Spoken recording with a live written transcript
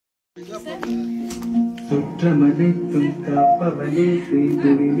சுற்றமனைத்தும் காப்பவனே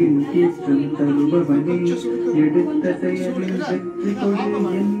செய்தொழிலில் ஏற்றம் தருபவனே எடுத்த செயலில் வெற்றி கொடு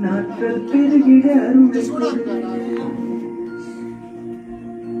என் ஆற்றல் பெருகிட அருளை கொடு.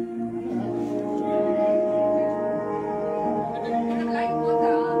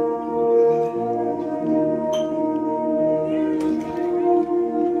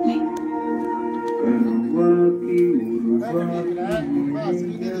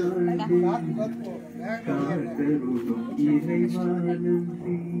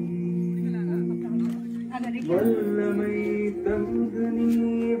 வல்லமை தந்து நீ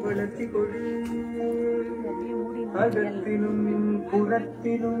வளர்ச்சி கொடு அகத்திலும்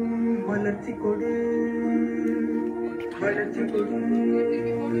புறத்திலும் வளர்ச்சி கொடு வளர்ச்சி கொடு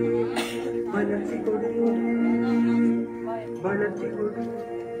வளர்ச்சி கொடு வளர்ச்சி கொடு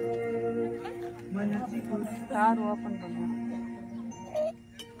வளர்ச்சி கொடு. கார் ஓபன் பண்ணுங்க.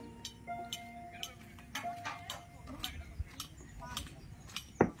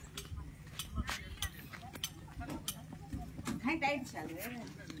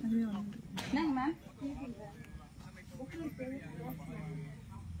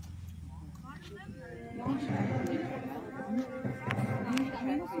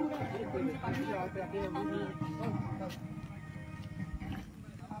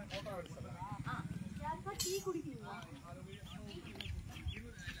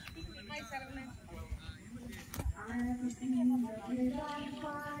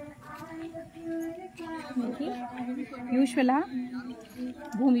 யூஸ்வலாக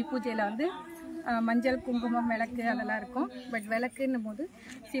பூமி பூஜையில் வந்து மஞ்சள் குங்குமம் விளக்கு அதெல்லாம் இருக்கும். பட் விளக்குன்னும் போது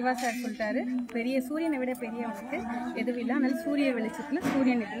சிவா சார் சொல்லிட்டாரு, பெரிய சூரியனை விட பெரிய விளக்கு எதுவும் இல்லை, அதனால சூரிய வெளிச்சத்தில்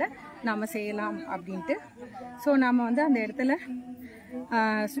சூரியன் இதில் நாம் செய்யலாம் அப்படின்ட்டு. ஸோ நாம் வந்து அந்த இடத்துல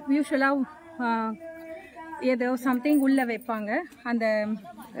யூஸ்வலாக ஏதோ சம்திங் உள்ளே வைப்பாங்க. அந்த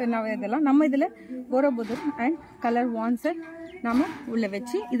இதெல்லாம் நம்ம இதில் போரோபுதர் அண்ட் கலர் வான்ஸை நம்ம உள்ளே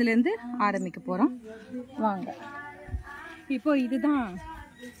வச்சு இதுலேருந்து ஆரம்பிக்க போகிறோம். வாங்க, இப்போ இதுதான்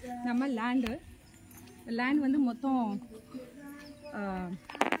நம்ம லேண்ட் வந்து மொத்தம்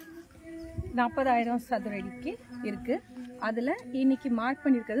 40,000 சதுர அடிக்கு இருக்குது. அதில் இன்னைக்கு மார்க்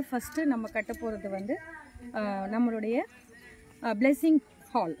பண்ணியிருக்கிறது ஃபஸ்ட்டு நம்ம கட்ட போகிறது வந்து நம்மளுடைய பிளெஸிங்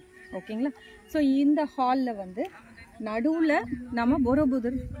ஹால். ஓகேங்களா? ஸோ இந்த ஹாலில் வந்து நடுவில் நம்ம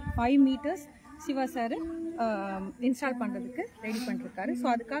போரோபுதர் 5 மீட்டர்ஸ் சிவா சார் இன்ஸ்டால் பண்ணுறதுக்கு ரெடி பண்ணிருக்காரு. ஸோ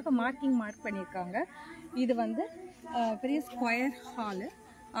அதுக்காக மார்க் பண்ணியிருக்காங்க. இது வந்து பெரிய ஸ்கொயர் ஹாலு.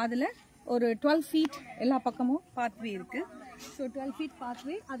 அதில் ஒரு 12 ஃபீட் எல்லா பக்கமும் பாத்வே இருக்குது. So 12 feet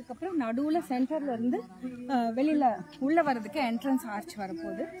pathway. அதுக்கப்புறம் நடுவில் சென்டரில் இருந்து வெளியில் உள்ளே வர்றதுக்கு என்ட்ரன்ஸ் ஆர்ச்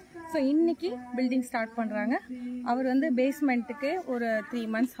வரப்போகுது. ஸோ இன்றைக்கி பில்டிங் ஸ்டார்ட் பண்ணுறாங்க. அவர் வந்து பேஸ்மெண்ட்டுக்கு ஒரு 3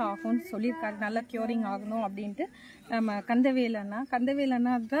 months ஆகும்னு சொல்லியிருக்காரு. நல்லா க்யூரிங் ஆகணும் அப்படின்ட்டு. நம்ம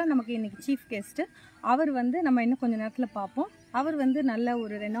கந்தவேலண்ணா தான் நமக்கு இன்றைக்கி சீஃப் கெஸ்ட்டு. அவர் வந்து நம்ம இன்னும் கொஞ்சம் நேரத்தில் பார்ப்போம். அவர் வந்து நல்ல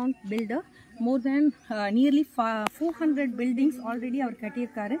ஒரு renowned filter. More than nearly 400 buildings already our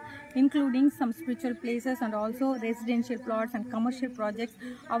கட்டியிருக்காரு, including some spiritual places and also residential plots and commercial projects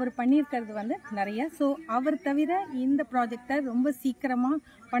அவர் பண்ணியிருக்கிறது வந்து நிறைய. ஸோ அவர் தவிர இந்த ப்ராஜெக்டை ரொம்ப சீக்கிரமாக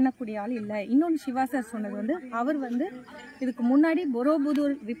பண்ணக்கூடிய ஆள் இல்லை. இன்னொன்று சிவா சார் சொன்னது வந்து அவர் வந்து இதுக்கு முன்னாடி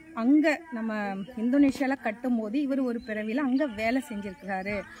போரோபுதூர் அங்கே நம்ம இந்தோனேஷியாவில் கட்டும் போது இவர் ஒரு பிறவியில் அங்கே வேலை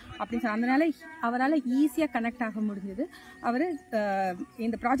செஞ்சுருக்கிறாரு அப்படின்னு சொல்லி அதனால் அவரால் ஈஸியாக கனெக்ட் ஆக முடிஞ்சது. அவர்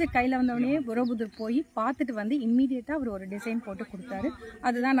இந்த ப்ராஜெக்ட் கையில் வந்தவொடனே போரோபுதூர் போய் பார்த்துட்டு வந்து இம்மீடியட்டாக அவர் ஒரு டிசைன் போட்டு கொடுத்தாரு.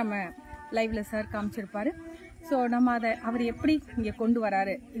 அதுதான் நம்ம லைவில் சார் காமிச்சிருப்பார். ஸோ நம்ம அதை அவர் எப்படி இங்கே கொண்டு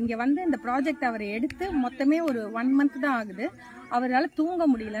வராரு, இங்கே வந்து இந்த ப்ராஜெக்ட் அவர் எடுத்து மொத்தமே ஒரு 1 month தான் ஆகுது. அவரால் தூங்க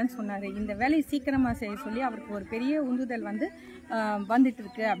முடியலன்னு சொன்னார். இந்த வேலையை சீக்கிரமாக செய்ய சொல்லி அவருக்கு ஒரு பெரிய உந்துதல் வந்து வந்துட்டு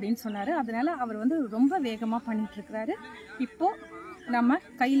இருக்கு அப்படின்னு சொன்னார். அதனால அவர் வந்து ரொம்ப வேகமாக பண்ணிட்டுருக்கிறாரு. இப்போது நம்ம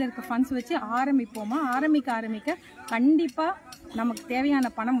கையில் இருக்க ஃபண்ட்ஸ் வச்சு ஆரம்பிப்போமா? ஆரம்பிக்க கண்டிப்பாக நமக்கு தேவையான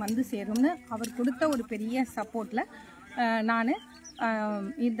பணம் வந்து சேரும்னு அவர் கொடுத்த ஒரு பெரிய சப்போர்ட்டில் நான்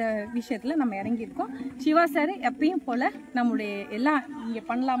இந்த விஷயத்தில் நம்ம இறங்கியிருக்கோம். சிவா சார் எப்பயும் போல் நம்முடைய எல்லாம் இங்கே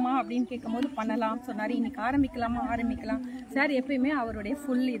பண்ணலாமா அப்படின்னு கேட்கும் போது பண்ணலாம் சொன்னார். இன்றைக்கி ஆரம்பிக்கலாம் சார் எப்பயுமே அவருடைய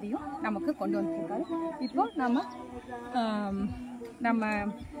ஃபுல் இதையும் நமக்கு கொண்டு வந்துருக்காரு. இப்போது நம்ம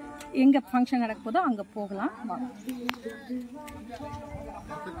எங்கே ஃபங்க்ஷன் நடக்க போதோ அங்கே போகலாம்.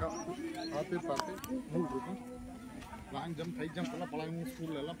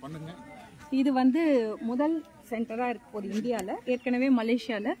 இது வந்து முதல் சென்டராக இருக்க போகுது இந்தியாவில். ஏற்கனவே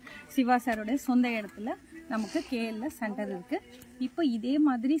மலேசியாவில் சிவா சாரோட சொந்த இடத்துல நமக்கு கேஎல்ல சென்டர் இருக்குது. இப்போ இதே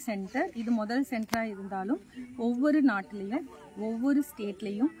மாதிரி சென்டர் இது முதல் சென்டராக இருந்தாலும் ஒவ்வொரு நாட்டிலையும் ஒவ்வொரு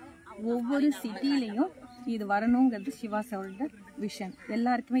ஸ்டேட்லேயும் ஒவ்வொரு சிட்டிலையும் இது வரணுங்கிறது சிவா சாரோட விஷன்.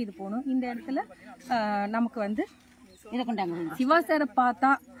 எல்லாருக்குமே இது போகணும். இந்த இடத்துல நமக்கு வந்து சிவா சாரை பார்த்தா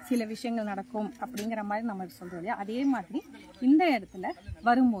சில விஷயங்கள் நடக்கும் அப்படிங்கிற மாதிரி நம்ம சொல்கிறோம் இல்லையா. அதே மாதிரி இந்த இடத்துல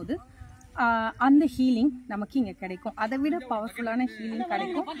வரும்போது அந்த ஹீலிங் நமக்கு இங்கே கிடைக்கும். அதை விட பவர்ஃபுல்லான ஹீலிங்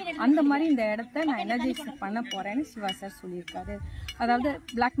கிடைக்கும். அந்த மாதிரி இந்த இடத்த நான் எனர்ஜைஸ் பண்ண போகிறேன்னு சிவா சார் சொல்லியிருக்காரு. அதாவது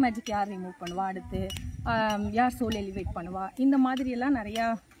பிளாக் மேஜிக் யார் ரிமூவ் பண்ணுவா, அடுத்து யார் சோல் எலிவேட் பண்ணுவா, இந்த மாதிரியெல்லாம் நிறையா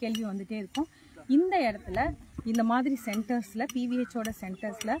கேள்வி வந்துகிட்டே இருக்கும். இந்த இடத்துல இந்த மாதிரி சென்டர்ஸில், பிவிஹெச்சோட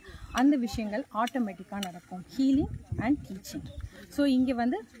சென்டர்ஸில் அந்த விஷயங்கள் ஆட்டோமேட்டிக்காக நடக்கும், ஹீலிங் அண்ட் டீச்சிங். ஸோ இங்கே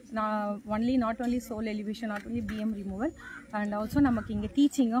வந்து நான் not only soul elevation, not only PM removal, and also நமக்கு இங்கே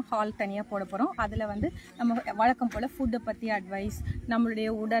டீச்சிங்கும் ஹால் தனியாக போட போகிறோம். அதில் வந்து நம்ம வழக்கம் போல் ஃபுட்டை பற்றி அட்வைஸ், நம்மளுடைய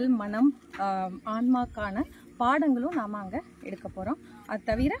உடல் மனம் ஆன்மாக்கான பாடங்களும் நாம் அங்கே எடுக்க போகிறோம். அது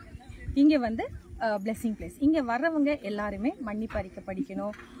தவிர இங்கே வந்து பிளெஸிங் பிளேஸ். இங்கே வர்றவங்க எல்லாருமே மன்னிப்பறிக்க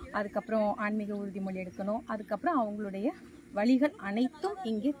படிக்கணும், அதுக்கப்புறம் ஆன்மீக உறுதிமொழி எடுக்கணும், அதுக்கப்புறம் அவங்களுடைய வழிகள் அனைத்தும்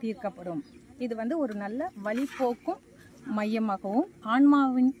இங்கே தீர்க்கப்படும். இது வந்து ஒரு நல்ல வழிபோக்கும் மையமாகவும்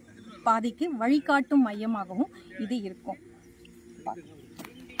ஆன்மாவின் பாதைக்கு வழிகாட்டும் மையமாகவும் இது இருக்கும்.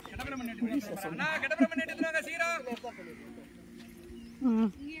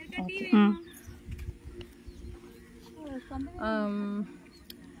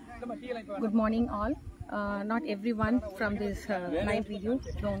 Good morning all. Not everyone from this night video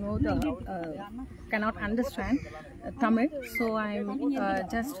don't know cannot understand Tamil, so I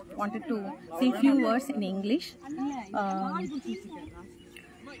just wanted to say few words in English.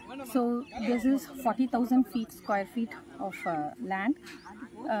 So this is 40,000 square feet of land.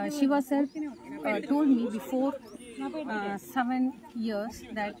 Shiva sir told me before 7 years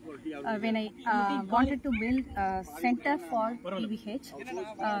that when I wanted to build a center for PVH,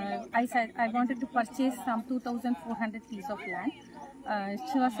 I said I wanted to purchase some 2,400 pieces of land.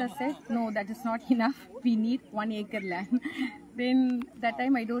 Shiva sir said, no, that is not enough, we need 1 acre land. Then that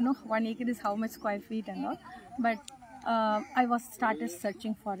time I don't know 1 acre is how much square feet and all, but I was started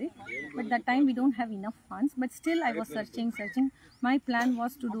searching for it, but that time we don't have enough funds, but still I was searching. My plan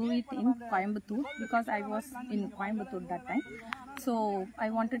was to do it in Coimbatore because I was in Coimbatore that time. So I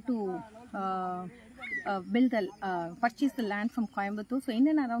wanted to purchase the land from Coimbatore. So in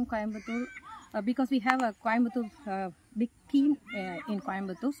and around Coimbatore, because we have a Coimbatore big team in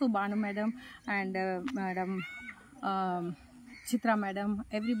Coimbatore, so Banu madam and madam Chitra madam,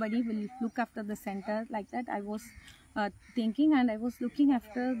 everybody will look after the center. Like that I was thinking, and I was looking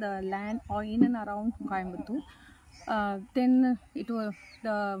after the land or in and around Coimbatore. Then it was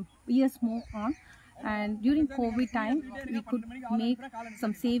the years moved on, and during COVID time we could make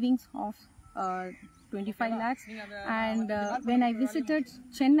some savings of 25 lakhs. And when I visited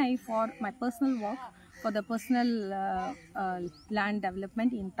Chennai for my personal work, for the personal land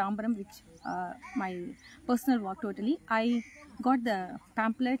development in Tambaram, which my personal work totally, I got the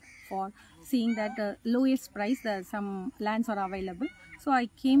pamphlet for seeing that lowest price some lands are available. So I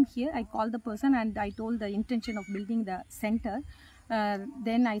came here, I called the person and I told the intention of building the center.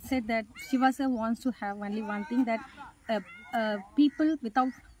 Then I said that Shiva sir wants to have only one thing, that people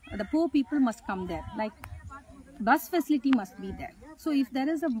without, the poor people must come there, like bus facility must be there. So if there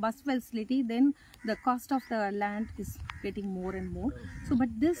is a bus facility, then the cost of the land is getting more and more. So but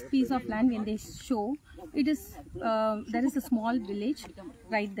this piece of land, when they show, it is there is a small village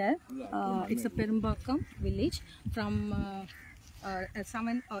right there. It's a Perumbakam village from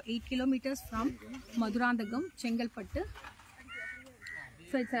 7 or 8 kilometers from Madurandagam, Chengalpattu.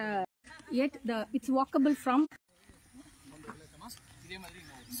 So it's it's walkable from.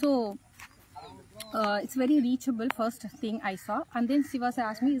 So it's very reachable, first thing I saw. And then Siva sir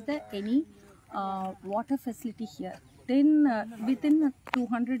asked me, is there any water facility here? Then within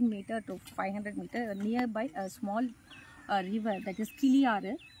 200 meter to 500 meter nearby, a small river, that is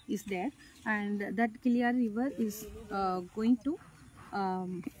Kiliyara, is there, and that Kiliyara river is going to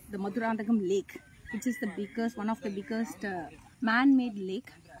the Madurandagam lake, which is the biggest, one of the biggest man-made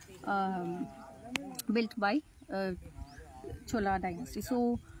lake built by Chola dynasty.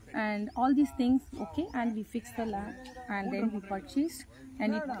 So and all these things, okay, and we fixed the land and then we purchased,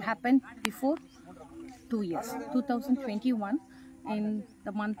 and it happened before 2 years, 2021 in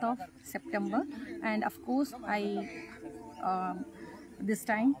the month of September. And of course this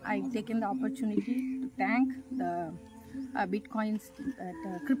time I've taken the opportunity to thank the Bitcoin's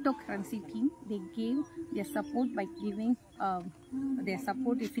cryptocurrency team. They gave their support by giving their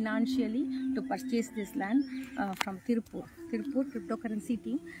support financially to purchase this land from Tirupur cryptocurrency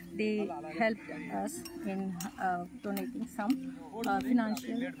team. They helped us in donating some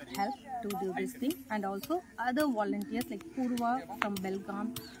financial help to do this thing, and also other volunteers like Purva from Belgaum,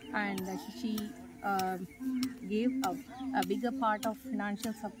 and she gave a bigger part of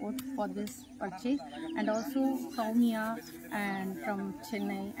financial support for this purchase, and also Soumya and from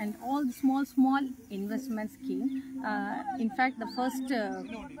Chennai, and all the small investments came. In fact, the first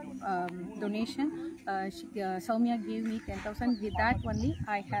donation, Soumya gave me 10,000. With that only,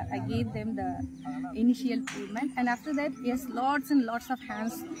 I gave them the initial payment, and after that, yes, lots and lots of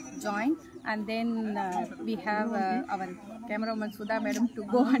hands joined, and then we have our cameraman Sudha madam to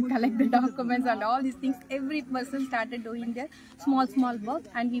go and collect the documents and all these things. Every person started doing their small work,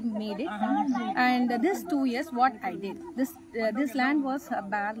 and we made it. And this 2 years, what I did, this land was a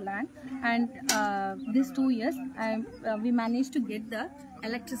bare land, and this 2 years we managed to get the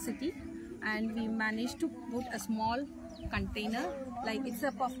electricity, and we managed to put a small container, like it's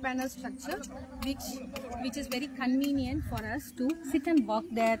a puff panel structure, which is very convenient for us to sit and walk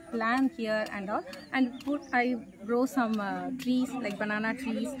there, plant here and all. And I grow some trees like banana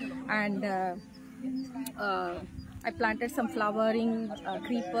trees, and I planted some flowering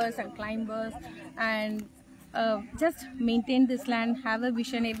creepers and climbers, and just maintain this land, have a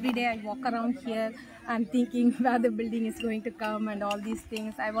vision. Every day I walk around here, I'm thinking where the building is going to come and all these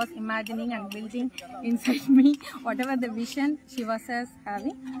things. I was imagining and building inside me whatever the vision she was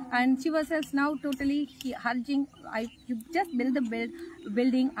having, and she was now totally urging, you just build the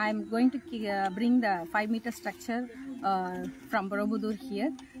building. I'm going to bring the 5-meter structure from Borobudur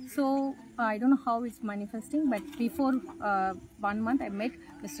here. So I don't know how it's manifesting, but before 1 month I met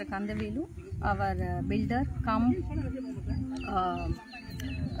Mr. Kandavelu, our builder come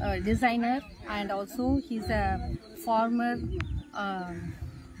designer, and also he's a former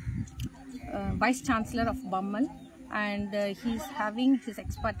vice chancellor of Bammal, and he's having his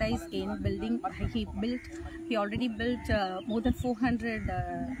expertise in building. He already built more than 400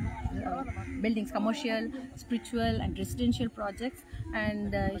 buildings, commercial, spiritual and residential projects,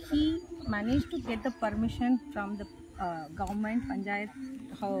 and he managed to get the permission from the government Panchayat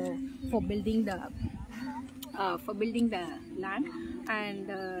for building the land. And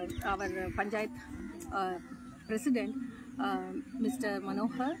our Panchayat president, Mr.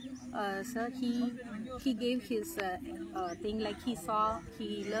 Manohar, sir, he gave his thing, like he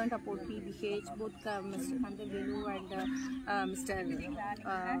learned about PVH, both Mr. Kandavelu and Mr.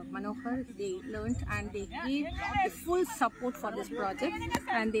 Manohar, they learned, and they gave the full support for this project,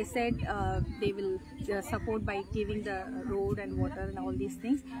 and they said they will support by giving the road and water and all these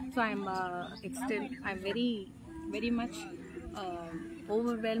things. So I'm very much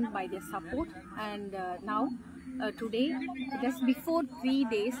overwhelmed by their support, and now today, just before 3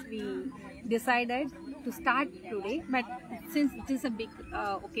 days, we decided to start today. But since it is a big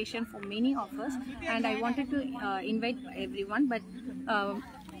occasion for many of us, and I wanted to invite everyone, but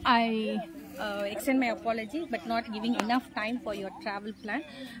I extend my apology, but not giving enough time for your travel plan.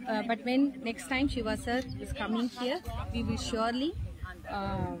 But when next time Shiva sir is coming here, we will surely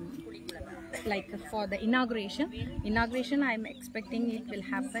like for the inauguration, I'm expecting it will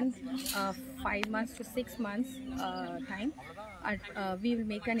happen 5 months to 6 months time. We will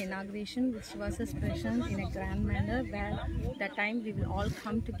make an inauguration with Shiva's presence in a grand manner, where that time we will all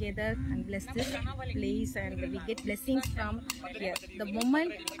come together and bless this place, and we get blessings from here. The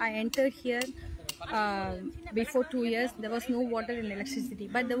moment I entered here, before 2 years, there was no water and electricity,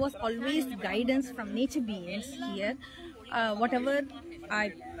 but there was always guidance from nature beings here. Whatever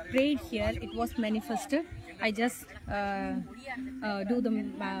I prayed here, it was manifested. I just do the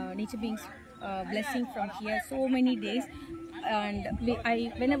nature beings blessing from here so many days, and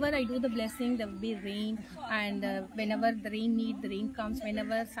whenever I do the blessing, there will be rain, and whenever the rain needs, the rain comes.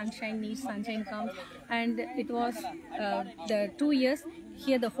 Whenever sunshine needs, sunshine comes. And it was the 2 years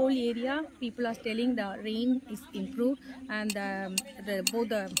here, the whole area, people are telling the rain is improved, and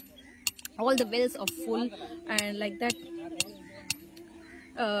all the wells are full, and like that.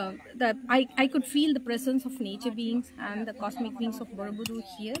 I could feel the presence of nature beings and the cosmic beings of Borobudur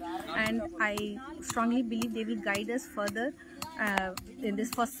here, and I strongly believe they will guide us further in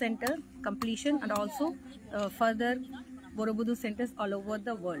this first center completion, and also further Borobudur centers all over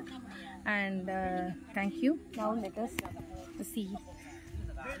the world. And thank you. Now let us see.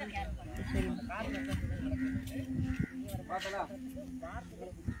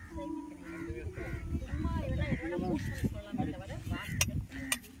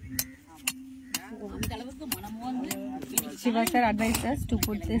 Shiva sir advised us to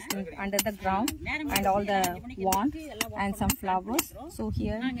put this under the ground, and all the wands and some flowers. So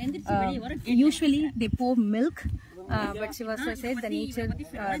here, usually they pour milk, but Shiva sir said the nature,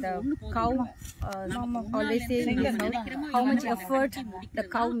 the cow, always saying how much effort the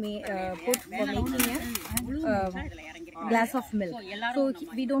cow may put for making glass of milk. So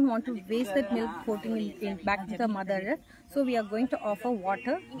we don't want to waste that milk putting it back to the mother earth. So we are going to offer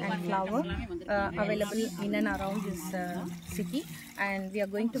water and flour available in and around this city, and we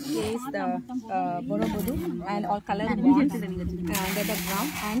are going to place the borobodu and all colored wands under the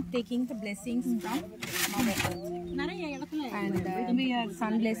ground and taking the blessings from mother earth. And we are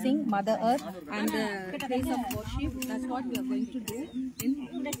sun blessing mother earth and the place of worship. That's what we are going to do in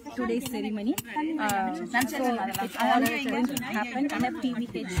today's ceremony. So it's all going to happen in a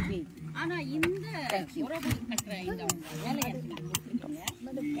PVH way. Thank you.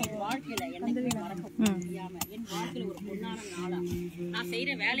 என் வாழ்க்கையில என்னைக்குமே மறக்க முடியாம என் வாழ்க்கையில ஒரு பொன்னான நாளா நான்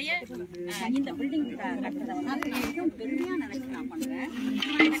செய்யற வேலையை இந்த பில்டிங் கட்டுறத வந்து நான் பெருமையா நினைச்சு நான் பண்றேன்.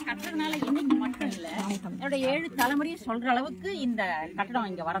 இதை கட்டுறதுனால இன்னைக்கு மட்டும் இல்ல, என்னோட 7 தலைமுறையும் சொல்ற அளவுக்கு இந்த கட்டடம்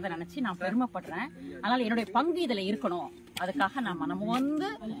இங்க வரதை நினைச்சு நான் பெருமைப்படுறேன். அதனால என்னுடைய பங்கு இதுல இருக்கணும், அதுக்காக நான் மனமு வந்து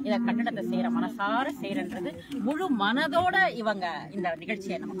இதை கட்டடத்தை செய்யற மனசார செய்யறன்றது முழு மனதோட இவங்க இந்த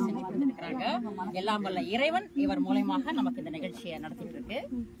நிகழ்ச்சியை நமக்கு செஞ்சு கொடுத்துருக்காங்க. எல்லாம் வல்ல இறைவன் இவர் மூலமாக நமக்கு இந்த நிகழ்ச்சியை நடத்திட்டு இருக்கு.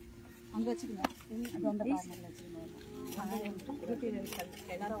 அங்க வச்சுக்கோங்க.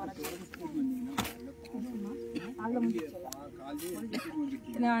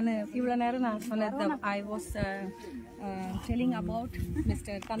 நான் இவ்வளோ நேரம் நான் சொன்னது I was telling about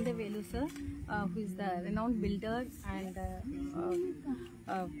Mr. Kandavelu sir, who is the renowned builder and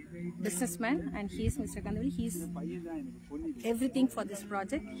businessman, and he is Mr. Kandavelu. He is everything for this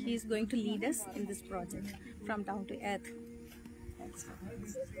project. He is going to lead us in this project from down to earth.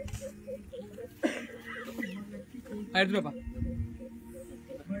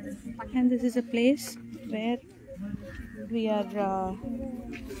 And this is a place where we are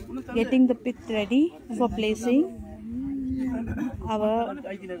getting the pit ready for placing our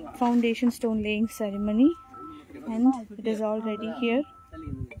foundation stone laying ceremony, and it is all ready here.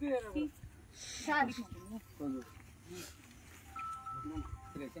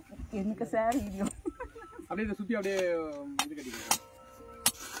 அப்படியே சுத்தி அப்படியே இது கட்டிக்கலாம்.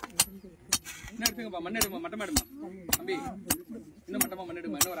 என்ன எடுத்துங்கப்பா, மண் எடுமா, மட்டமா எடுமா தம்பி, இன்னும் மட்டமா மண்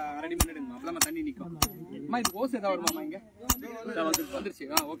எடுமா, இன்னும் ஒரு 1/2 அடி மண் எடுமா, அப்பலாமா தண்ணி நிற்கும். அம்மா இது ஓஸ் ஏதாவது வருமாம்மா இங்க வந்துருச்சு?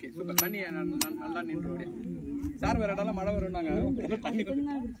 Okay super. தண்ணி நல்லா நின்று அப்படியே. சார் வேற இடம்லாம் மழை வரும்னாங்க, தண்ணி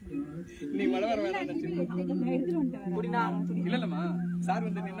நீ மழை வர வேணாம் இல்ல இல்லம்மா, சார்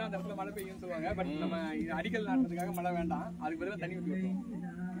வந்து நின்னா அந்த இடத்துல மழை பெய்யும்னு சொல்லுவாங்க. பட் நம்ம அடிக்கல் நாட்டுறதுக்காக மழை வேண்டாம், அதுக்கு பதிலாக தண்ணி ஊற்றி விட்டுருவோம்.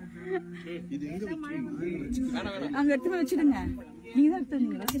 அங்க எடுத்து போய் வச்சிடுங்க. நீங்க தான் எடுத்து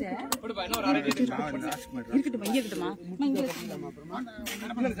நீங்க வச்சிரு.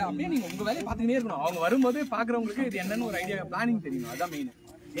 அப்படியே நீங்க உங்க வேலையை பாத்துக்கிட்டே இருக்கணும். அவங்க வரும்போது பாக்குறவங்களுக்கு இது என்னன்னு ஒரு ஐடியா, பிளானிங் தெரியணும். அதான் மெயின்.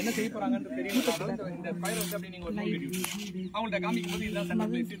 என்ன செய்ய போறாங்கன்னு தெரியும். இந்த ஃபயர் வந்து அப்படி நீங்க அவங்கள்ட்ட காமிக்கும் போது இதுதான்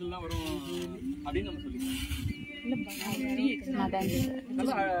சென்டர் பிளேஸ், இதெல்லாம் வரும் அப்படின்னு நம்ம சொல்லிக்கலாம்.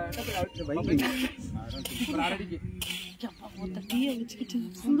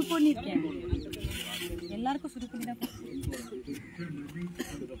 சுடு பண்ணிருக்கேன், எல்லாருக்கும் சுடு பண்ணி தான்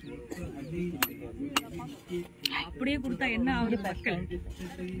அப்படியே கொடுத்தா என்ன ஆகுது மக்கள்?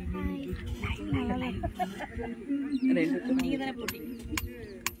 நீங்க தானே போட்டீங்க,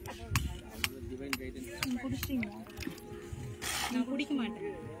 குடிச்சிட்டீங்களா? நான் குடிக்க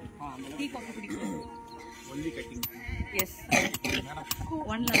மாட்டேன், டீ காஃபி குடிக்கிறேன். S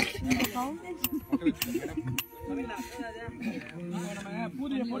 1 lakh. நம்ம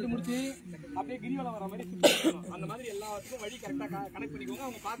பூஜையை போட்டு முடிச்சு அப்படியே கிரிவலம் வர மாதிரி அந்த மாதிரி எல்லாத்துக்கும் வழி கரெக்டா கனெக்ட் பண்ணிக்கோங்க.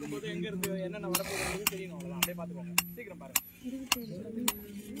 அவங்க பார்க்கும்போது எங்க இருந்து என்னென்ன வரப்போகுது தெரியணும். அவ்வளவுதான், அப்படியே பாத்துக்கோங்க. சீக்கிரம் பாருங்க.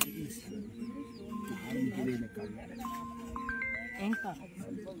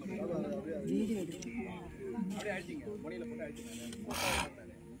 அப்படியே அழிச்சிங்க, மொழியில போட்டு அழிச்சிங்க.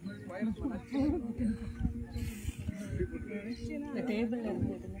 The table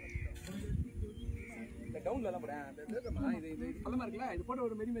டவுன்ல எல்லாம் போறேன். இது பள்ளமா இருக்குல்ல, இது போட்டு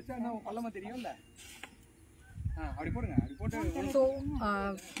ஒரு மெரி மெச்சா என்ன பள்ளமா தெரியும்ல, அப்படி போடுங்க. அப்படி போட்டு. So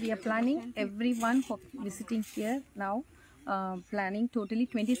we are planning everyone for visiting here now, planning totally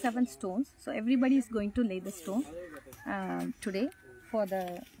 27 stones. So everybody is going to lay the stone today for the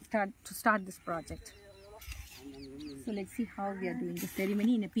start this project. So let's see how we are doing the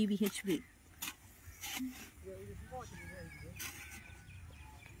ceremony in a PVH way.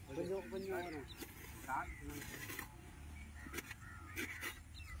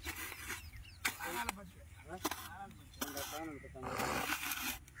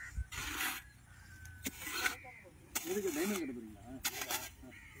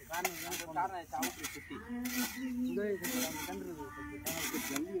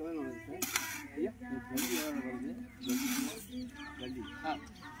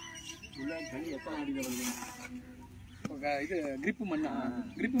 இது grip மண்ணா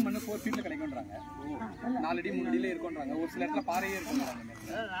grip மண்ணு 4 ஃபீட்ல கிடைக்கும்ன்றாங்க. 4 அடி 3 அடியில இருக்கும்ன்றாங்க. ஒரு சில இடத்துல பாறையே இருக்கும்ன்றாங்க.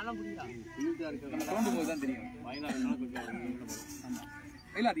 நம்ம தோண்டும் போது தான் தெரியும்.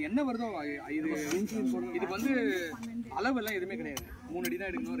 இல்ல அது என்ன வருதோ இது வந்து அளவெல்லாம் எதுவுமே கிடையாது. 3 அடி தான்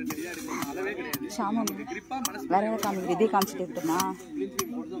எடுக்கணும், 2 அடி தான் எடுக்கணும், அளவே கிடையாது. நமக்கு கிரிப்பா மனசு வேற காமிக்க இதே காமிச்சிட்டு இருக்குமா?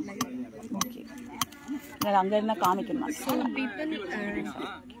 ஓகே, அங்க இருந்தா காமிக்கணுமா?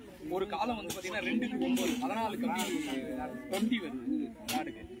 ஒரு காலம் வந்து பாத்தீங்கன்னா 2க்கு 9 14 கம்பி 20 வருது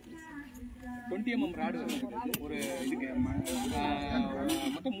ராடுக்கு. 20 mm ராடு வருது ஒரு இதுக்கு.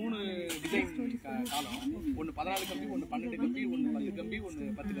 மொத்தம் 3 டிசைன் காலம். ஒன்று 14 கம்பி, ஒன்று 12 கம்பி, ஒன்று 10 கம்பி, ஒன்று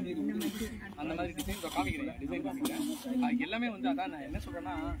 10 கம்பி. அந்த மாதிரி டிசைன் காமிக்கிறேன். டிசைன் காமிக்கிறேன். எல்லாமே வந்து அதான் நான் என்ன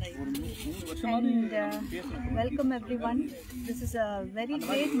சொல்றேன்னா ஒரு 3 வருஷமாவது பேசணும். Welcome everyone. This is a very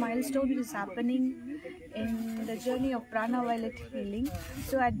great milestone which is happening in the journey of pranaviolethealing.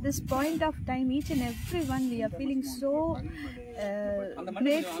 So at this point of time, each and everyone, we are feeling so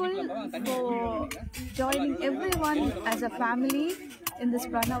grateful for joining everyone as a family in this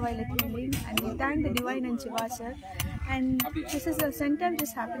pranaviolethealing, and we thank the Divine and Siva sir. And this is a center which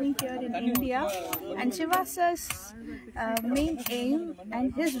is happening here in India, and Siva sir's main aim and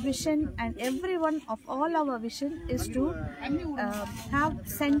his vision and everyone of all our vision is to have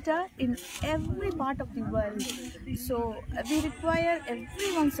center in every part of the world. So we require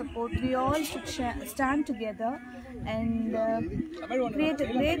everyone's support. We all should stand together and create a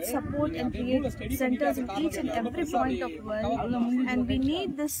great support and create centers in each and every point of the world. And we need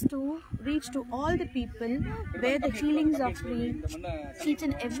this to reach to all the people where the healings are free. Each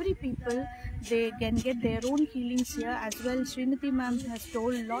and every people, they can get their own healings here as well. Srinati ma'am has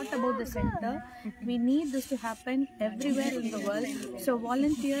told a lot about the center. We need this to happen everywhere in the world. So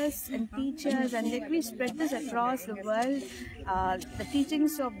volunteers and teachers, and let me spread this across the world. The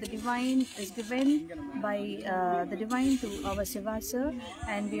teachings of the Divine is given by the Divine to our Siva sir,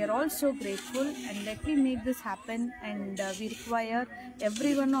 and we are also grateful, and let me make this happen. And we require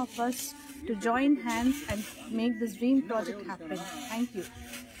every one of us to join hands and make this dream project happen. Thank you.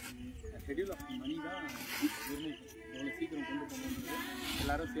 Schedule of money தான் எவ்வளோ சீக்கிரம் கொண்டு போகணும்.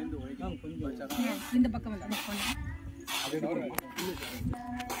 எல்லாரும் சேர்ந்து உழைச்சாதான் இந்த பக்கம் வந்து அது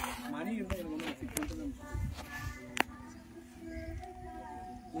மணி இருந்தால் எனக்கு வந்து 6 months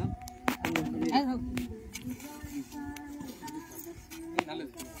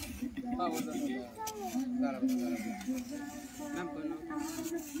நல்லது.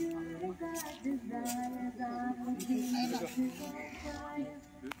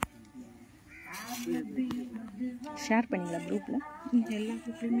 ஷேர் பண்ணிங்களா குரூப்ல? எல்லா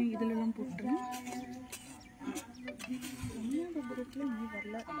குரூப்லையுமே இதுலலாம் போட்டுருங்க. குரூப்ல நீ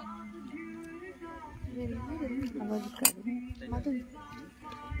வரல,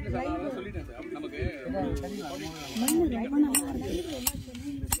 சொல்லிட்டேன் சார். நமக்கு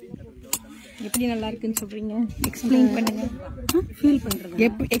எப்படி நல்லா இருக்குன்னு சொல்றீங்க? எக்ஸ்பிளைன் பண்ணுங்க. ஃபீல் பண்றது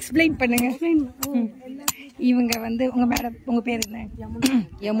எக்ஸ்பிளைன் பண்ணுங்க. இவங்க வந்து உங்க மேடம், உங்க பேர் என்ன?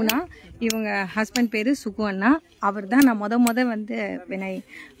 யமுனா. இவங்க ஹஸ்பண்ட் பேரு சுகு அண்ணா. அவர் தான் நான் முத வந்து when I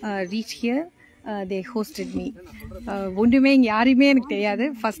reach here they hosted me. ஒன்றுமே இங்கே யாரையுமே எனக்கு தெரியாது.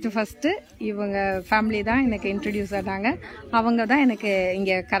 ஃபஸ்ட்டு இவங்க ஃபேமிலி தான் எனக்கு இன்ட்ரடியூஸ் ஆனாங்க. அவங்க தான் எனக்கு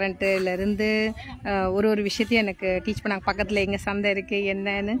இங்கே கரண்ட்டுலேருந்து ஒரு விஷயத்தையும் எனக்கு டீச் பண்ணாங்க. பக்கத்தில் எங்கே சந்தை இருக்குது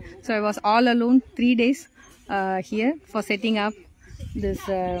என்னன்னு. So I was all alone 3 days here for setting up this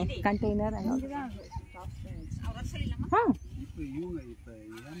container and all.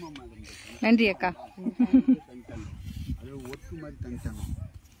 நன்றி அக்கா.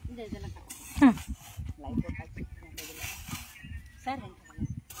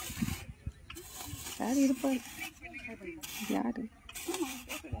 சார் இருப்பார். யாரு?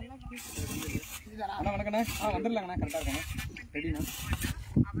 அண்ணா வணக்கண்ணா. வந்துடலாங்கண்ணா. கரெக்டாக இருக்கண்ணா. ரெடிண்ணா.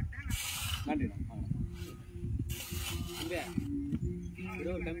 நன்றிண்ணா.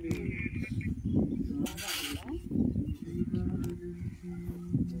 ஒரு கம்பி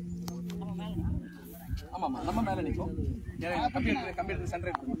ஆமாம் நம்ம மேலே நிற்கும். கம்பி எடுத்து சென்டர்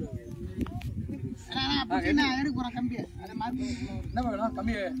எடுத்து என்ன வேணும்?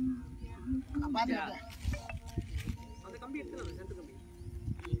 கம்பி அந்த கம்பி எடுத்து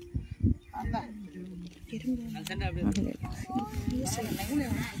சென்டர்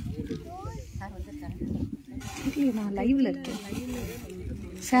கம்பி நான் லைவ்ல இருக்கேன்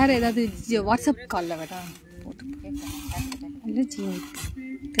சார். ஏதாவது வாட்ஸ்அப் காலில் வேடா போட்டு இல்லை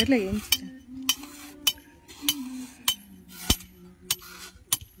தெரியல. ஏஞ்சிட்டேன்.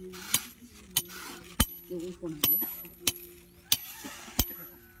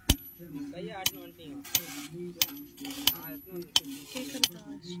 கையை ஆட்டின்னு வந்துட்டீங்க.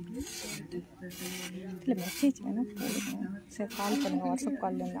 இல்லை மெசேஜ் வேணால் போடுங்க. சரி கால் பண்ணுங்கள், வாட்ஸ்அப்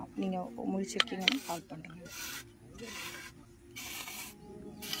காலில் நீங்கள் முடிச்சிருக்கீங்கன்னா கால் பண்ணுறேன்.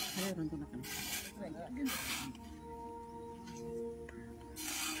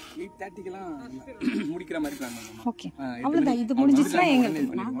 முடிக்கிற மாதிரி பிளான் பண்ணுவோம். ஓகே அவ்வளோதான். இது முடிஞ்சிச்சுன்னா எங்களுக்கு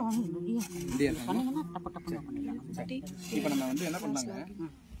இப்போ நம்ம வந்து என்ன பண்ணாங்க,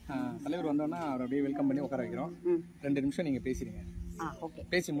 தலைவர் வந்தோன்னா அவர் அப்படியே வெல்கம் பண்ணி உட்கார வைக்கிறோம். 2 நிமிஷம் நீங்கள் பேசுறீங்க.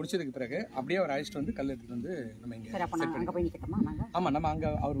 பேசி முடிச்சதுக்கு பிறகு அப்படியே அவர் அழைச்சிட்டு வந்து கல் எடுத்துட்டு வந்து நம்ம இங்கே செட் பண்ணி. ஆமாம், நம்ம அங்கே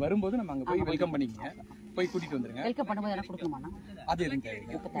அவர் வரும்போது நம்ம அங்கே போய் வெல்கம் பண்ணிக்கங்க, போய் கூட்டிகிட்டு வந்துருங்க. அது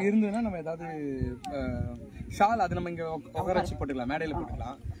எதுவும் இருந்ததுன்னா நம்ம ஏதாவது ஷால் அது நம்ம இங்கே உட்கார வச்சு போட்டுக்கலாம், மேடையில்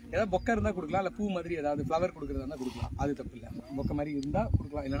போட்டுக்கலாம். ஏதாவது பொக்கை இருந்தால் கொடுக்கலாம், இல்லை பூ மாதிரி ஏதாவது ஃப்ளவர் கொடுக்குறதா இருந்தால் கொடுக்கலாம். அது தப்பு இல்லை. பொக்கை மாதிரி இருந்தால்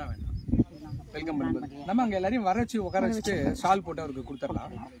கொடுக்கலாம், இல்லைன்னா வேண்டாம். வெல்கம் பண்ணும்போது நம்ம அங்கே எல்லாரையும் வர வச்சு உட்கார வச்சுட்டு ஷால் போட்டு அவருக்கு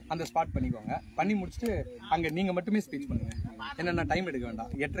கொடுத்துடலாம். அந்த ஸ்பாட் பண்ணிக்கோங்க. பண்ணி முடிச்சுட்டு அங்கே நீங்கள் மட்டுமே ஸ்பீச் பண்ணுங்கள். என்னென்ன டைம் எடுக்க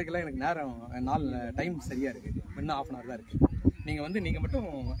வேண்டாம். 8:30 எனக்கு நேரம் 4 டைம் சரியாக இருக்குது. இன்னும் 1/2 hour தான் இருக்குது. நீங்கள் வந்து நீங்கள் மட்டும்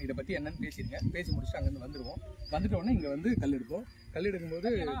இதை பற்றி என்னென்னு பேசிடுங்க. பேசி முடிச்சுட்டு அங்கேருந்து வந்துடுவோம். வந்துட்ட உடனே இங்கே வந்து கல் எடுப்போம். கல் எடுக்கும்போது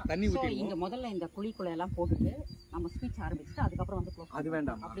தண்ணி ஊற்றி இங்கே முதல்ல இந்த குழிக்குள்ள எல்லாம் போட்டுட்டு நம்ம ஸ்பீச் ஆரம்பிச்சுட்டு அதுக்கப்புறம் வந்து அது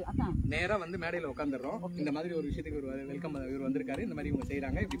வேண்டாம். நேராக வந்து மேடையில் உட்காந்துடுறோம். இந்த மாதிரி ஒரு விஷயத்துக்கு ஒரு வெல்கம் இவர் வந்திருக்காரு, இந்த மாதிரி இவங்க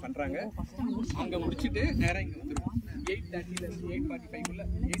செய்கிறாங்க, இப்படி பண்ணுறாங்க. அங்கே முடிச்சுட்டு நேராக இங்கே வந்துடுவோம். 8:30 8:45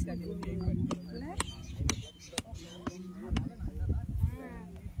 8:30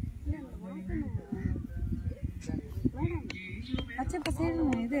 பச்சை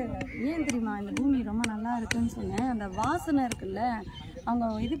பசேல்னு இது ஏன் தெரியுமா இந்த பூமி ரொம்ப நல்லா இருக்குன்னு சொன்னேன். அந்த வாசனை இருக்குல்ல, அவங்க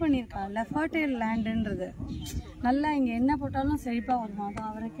இது பண்ணியிருக்காங்கல்ல ஃபர்டைல் லேண்டுன்றது. நல்லா இங்கே என்ன போட்டாலும் செழிப்பாக வருமா. அதான்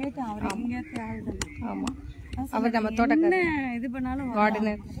அவரை கேட்டேன். அவர் எங்கே தேவை. ஆமாம், அவர் நம்ம தோட்டக்கார இது பண்ணாலும்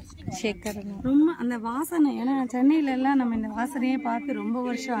கார்டனர் ஷேக்கர் ரொம்ப அந்த வாசனை. ஏன்னா சென்னையில எல்லாம் நம்ம இந்த வாசனையே பார்த்து ரொம்ப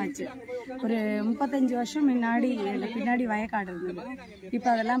வருஷம் ஆச்சு. ஒரு 35 வருஷம் பின்னாடி வயக்காடு இருந்தது. இப்போ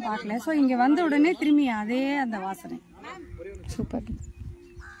அதெல்லாம் பார்க்கல. ஸோ இங்கே வந்த உடனே திரும்பி அதே அந்த வாசனை. சூப்பர்.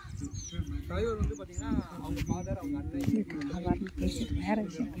 தலைவர் வந்து பார்த்தீங்கன்னா அவங்க ஃபாதர், அவங்க அண்ணன் பேசிட்டு வேற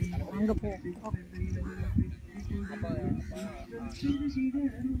விஷயம் அங்கே போ.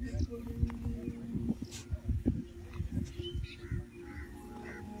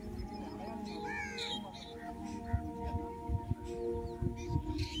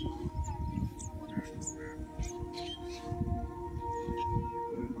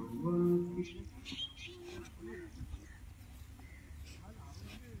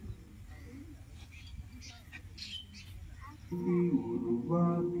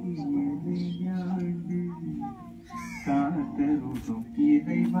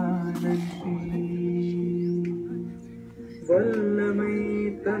 வல்லமை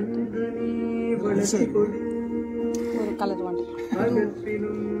தந்து நீ வளர்ச்சி கொடு. ஒரு கலர் வாண்டி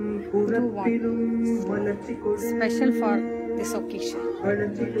அகத்திலும் புறத்திலும் வளர்ச்சி கொடு. Special for this occasion.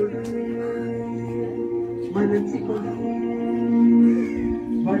 வளர்ச்சி கொடு, வளர்ச்சி கொடு,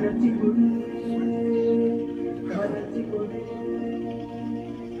 வளர்ச்சி கொடு, வளர்ச்சி கொடு.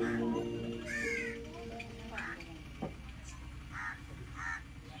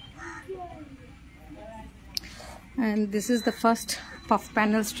 And this is the first puff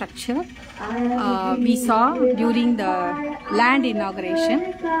panel structure we saw during the land inauguration.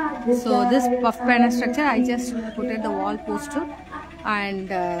 So this puff panel structure I just put at the wall poster and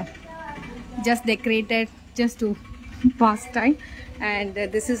just decorated just to pass time. And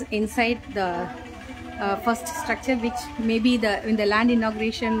this is inside the first structure, which maybe in the land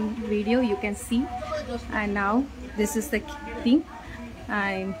inauguration video you can see. And now this is the thing.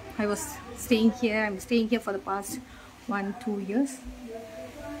 I was staying here. I'm staying here for the past 1-2 years.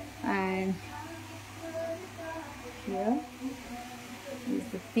 And here is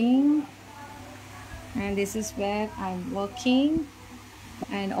the thing, and this is where I'm working,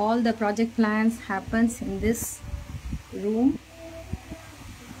 and all the project plans happens in this room.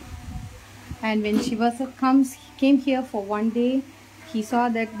 And when Shiva came here for one day, he saw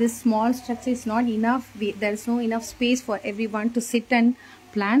that this small structure is not enough. There's no enough space for everyone to sit and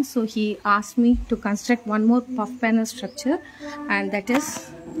plan. So he asked me to construct one more puff panel structure, and that is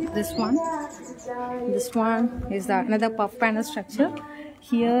this one. This one is another puff panel structure.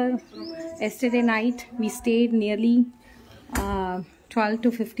 Here, yesterday night we stayed nearly 12 to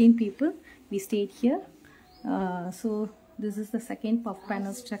 15 people. We stayed here. So this is the second puff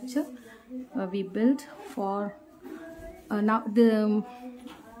panel structure we built for now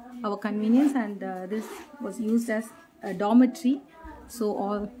our convenience, and this was used as a dormitory. So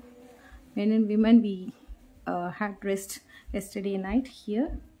all men and women, we had rest yesterday night here.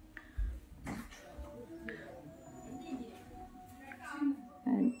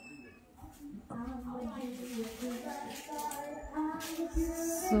 And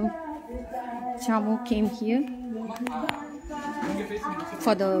So Chamu came here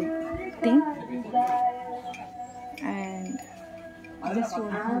for the thing, and just so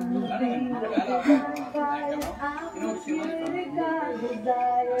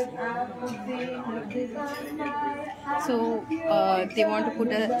they want to put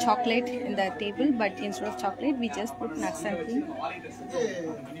a chocolate in the table, but instead of chocolate we just put nuts and tea.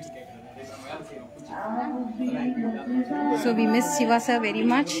 So we miss Siva sir very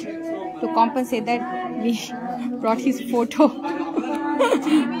much. To compensate that, we brought his photo. We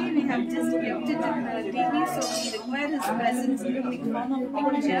have just kept it in the TV, so we require his presence in the form of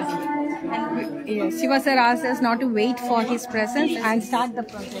pictures. And Yeah, Siva sir asked us not to wait for his presence and start the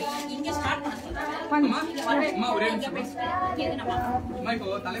project. அம்மா ஒரே நிமிஷம் அம்மா இப்போ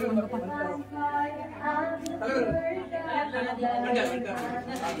தலைவர் நீங்க என்ன பண்ணணும்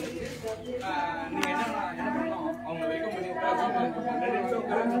அவங்க வெல்கம் பண்ணி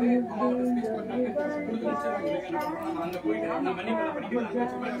ஸ்பீச் பண்ணாங்க அங்க போயிட்டு நான் மன்னிப்பு படிக்கிறேன்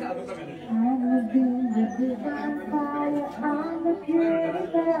I'm the beat of divine fire. I'm the pure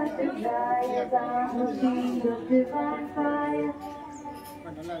God desire.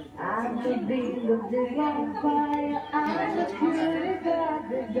 I'm the beat of divine fire. I'm the pure God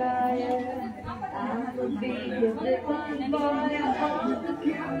desire. I'm the beat of divine fire. I'm the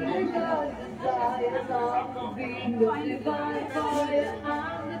pure God desire. I'm the beat of divine fire.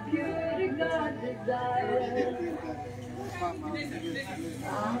 I'm the pure God desire.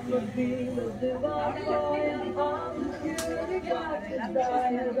 I'm the beat of divine fire.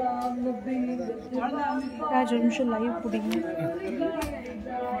 Raj, I'm sure live putting it.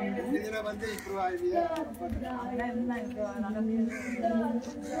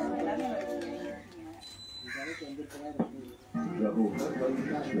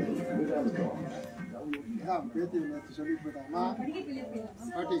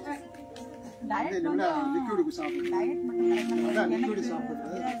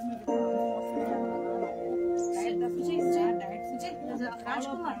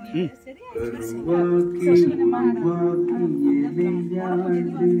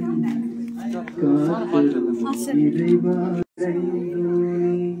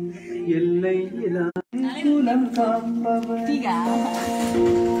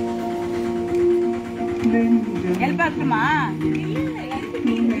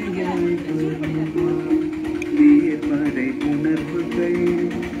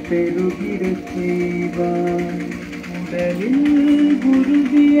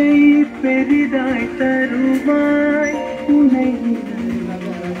 குருதியை பெரிதாய் தருவாய் உனை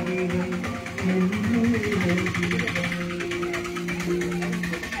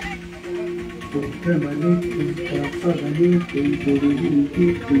புற்றமனைக்கும் காப்பவனைக்கும் பொருளில்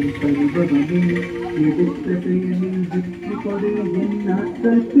கேட்கும் பருபவனே எடுத்த செயலில் விட்டு கொடு என்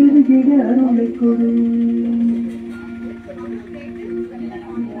நாட்கள் பெருகிட அருளை கொடு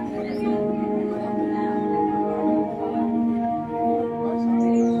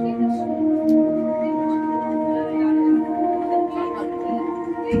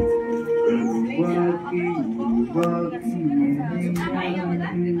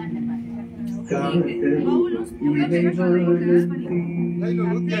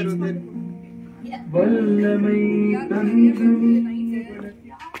வல்லமை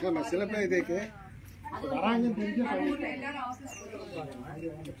சில பேர் இதுக்கு வராங்க தெரிஞ்சு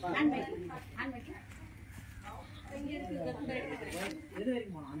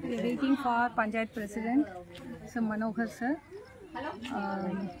We are waiting for Panchayat President, Sir Manohar sir.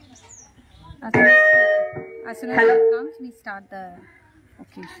 As soon as he comes, we start the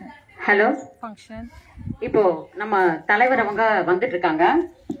occasion. Hello Function. இப்போ நம்ம தலைவர் அவங்க வந்துட்டு இருக்காங்க.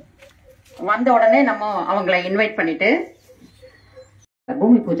 வந்த உடனே நம்ம அவங்கள இன்வைட் பண்ணிட்டு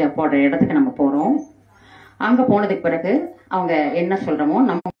பூமி பூஜை போடுற இடத்துக்கு நம்ம போறோம். அங்க போனதுக்கு பிறகு அவங்க என்ன சொல்றோமோ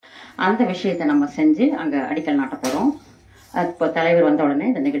நம்ம அந்த விஷயத்தை நம்ம செஞ்சு அங்க அடிக்கல் நாட்ட போறோம். இப்போ தலைவர் வந்த உடனே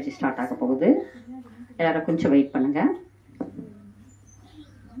இந்த நிகழ்ச்சி ஸ்டார்ட் ஆக போகுது. எல்லாரும் கொஞ்சம் வெயிட் பண்ணுங்க.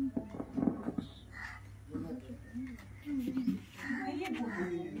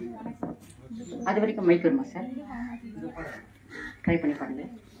 அது வரைக்கும் மைக் வருமா சார்? ட்ரை பண்ணி பாருங்க.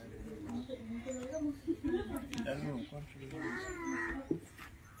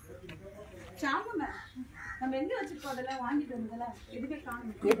 நம்ம எங்க வச்சிருக்கோம் அதெல்லாம் வாங்கிட்டு வந்ததல எதுவே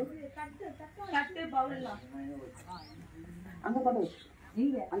காணோம். தட்டு பவுல் எல்லாம் அங்க கொண்டு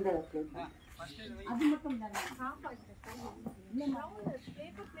நீங்க அந்த அது மட்டும் தானே சாப்பாடு இல்ல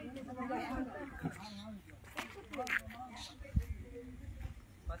பேப்பர் பிளேட்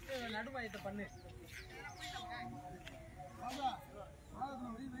ஃபர்ஸ்ட் நடுமா இத பண்ணு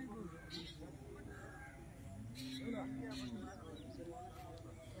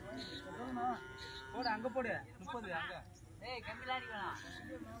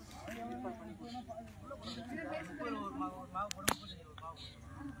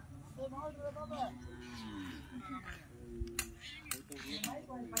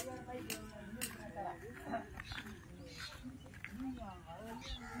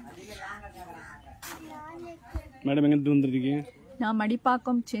மேடம் எங்கிருந்து வந்துருக்கீங்க? நான்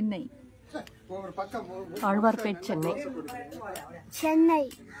மடிப்பாக்கம், சென்னை. ஆழ்வார்பேட், சென்னை. சென்னை.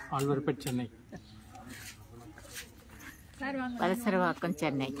 ஆழ்வார்பேட், சென்னை. வலசரவாக்கம்,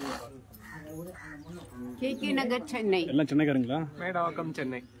 சென்னை. கேகே நகர், சென்னை. எல்லாம் சென்னைக்காரங்களா? மேடவாக்கம்,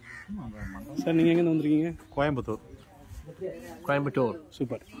 சென்னை. சார் நீங்கள் எங்கேருந்து வந்திருக்கீங்க? கோயம்புத்தூர். கோயம்புத்தூர்.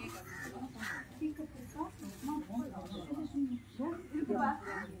 சூப்பர்.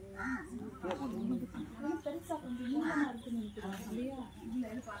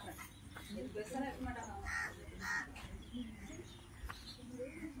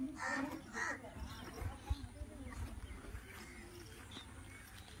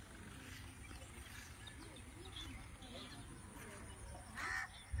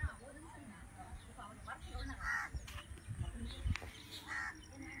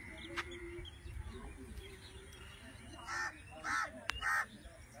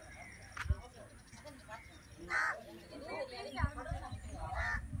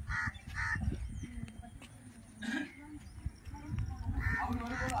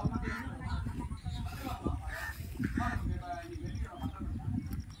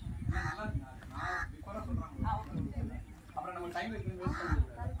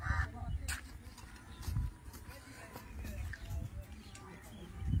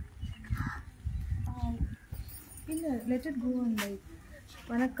 இல்லை, let it go on like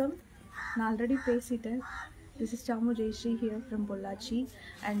வணக்கம். நான் ஆல்ரெடி பேசிட்டேன். This is Chamu Jayashree here from Pollachi,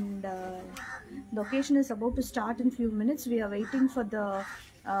 and the occasion is about to start in few minutes. We are waiting for the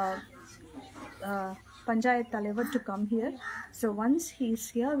Panchayat Talevar to come here. So once he is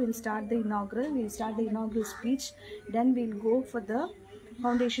here, we'll start the inaugural speech. Then we'll go for the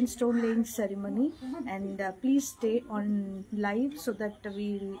foundation stone laying ceremony, and please stay on live so that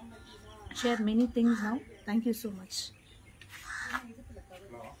we'll share many things now. Thank you so much.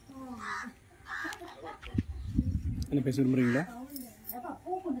 என்ன பேச விரும்புறீங்களா?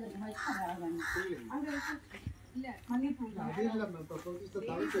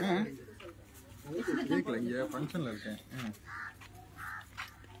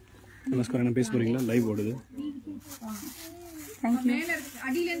 நமஸ்காரம். என்ன பேச போறீங்களா? Live ஓடுது. Thank you.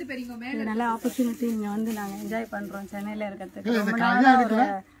 இது நல்ல ஆப்பர்ச்சுனிட்டி. இங்கே வந்து நாங்கள் என்ஜாய் பண்ணுறோம். சென்னையில் இருக்கிறதுக்கு ரொம்ப நாளாக ஒரு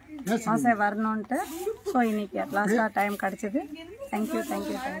ஆசை வரணுன்ட்டு. ஸோ இன்னைக்கு லாஸ்ட்டாக டைம் கிடச்சிது. Thank you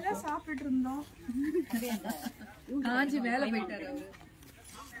thank you thank you. சாப்பிட்டுட்டு இருந்தோம். காஞ்சி மேலே போயிட்டாரு.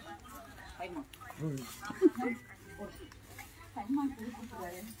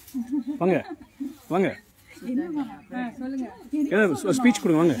 வாங்க வாங்க, ஏதாவது ஸ்பீச்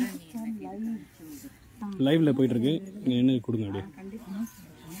கொடுங்க. வாங்க, லைவ்ல போயிட்டு இருக்கு. நீங்க என்ன கொடுங்க அப்படியே.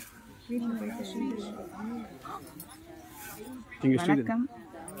 வணக்கம்,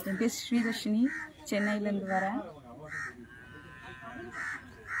 என் பேர் ஸ்ரீதர்ஷினி, சென்னையிலேருந்து வரேன்.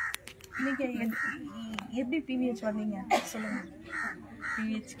 நீங்கள் எப்படி பிவிஹெச் வந்தீங்க சொல்லுங்கள்.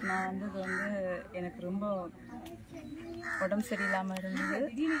 பிவிஹெச்க்கு நான் வந்தது வந்து எனக்கு ரொம்ப உடம்பு சரியில்லாமல் இருந்தது.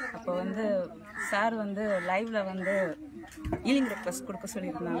 அப்போ வந்து சார் வந்து லைவில் வந்து ஹீலிங் ரெக்வஸ்ட் கொடுக்க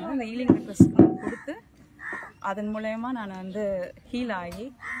சொல்லியிருந்தாங்க. அந்த ஹீலிங் ரெக்வஸ்ட் நான் கொடுத்து அதன் மூலயமா நான் வந்து ஹீல் ஆகி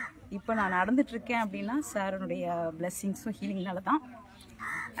இப்போ நான் நடந்துட்டுருக்கேன். அப்படின்னா சாருடைய பிளெஸ்ஸிங்ஸும் ஹீலிங்னால தான்.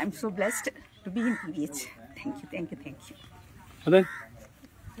 I am so blessed to be in BVH. Thank you thank you thank you. அதான்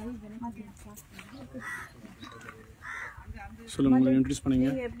சொல்லுங்க, உங்களை இன்ட்ரோடியூஸ் பண்ணீங்க.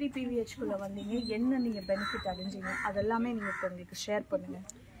 நீங்கள் எப்படி பிவிஹெச்குள்ளே வந்தீங்க, என்ன நீங்கள் பெனிஃபிட் அடைஞ்சிங்க, அதெல்லாமே நீங்கள் இப்போ எங்களுக்கு ஷேர் பண்ணுங்கள்.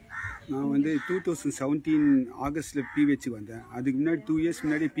 நான் வந்து 2017 ஆகஸ்ட்டில் பிவிஹெச்சுக்கு வந்தேன். அதுக்கு முன்னாடி 2 இயர்ஸ்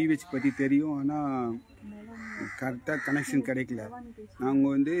முன்னாடி பிவிஹெச் பற்றி தெரியும், ஆனால் கரெக்டாக கனெக்ஷன் கிடைக்கல.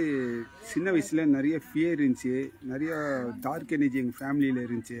 நாங்கள் வந்து சின்ன வயசில் நிறைய ஃபியர் இருந்துச்சு, நிறையா டார்க் எனர்ஜி எங்கள் ஃபேமிலியில்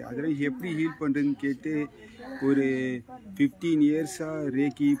இருந்துச்சு. அதெல்லாம் எப்படி ஹீல் பண்ணுறதுன்னு கேட்டு ஒரு 15 இயர்ஸாக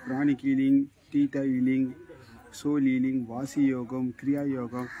ரேக்கி, pranic healing, theta healing, soul healing, வாசி யோகம், கிரியா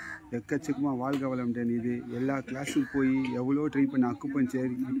யோகம், எக்கச்சக்கமாக வாழ்க வளமுடன் இது எல்லா கிளாஸுக்கு போய் எவ்வளோ ட்ரை பண்ண.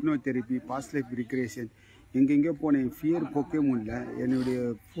 Acupuncture, hypnotherapy, past life recreation, எங்கெங்கே போனேன். ஃபியர் போக்கவே முடியல. என்னுடைய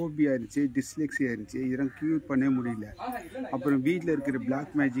ஃபோபியா இருந்துச்சு, டிஸ்லெக்ஸியா இருந்துச்சு. இதெல்லாம் க்யூர் பண்ண முடியல. அப்புறம் வீட்டில் இருக்கிற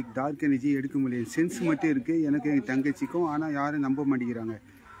பிளாக் மேஜிக், டார்க் எனர்ஜி எடுக்க முடியல. சென்ஸ் மட்டும் இருக்குது எனக்கு, எங்கள் தங்கச்சிக்கும். ஆனால் யாரும் நம்ப மாட்டேங்கிறாங்க.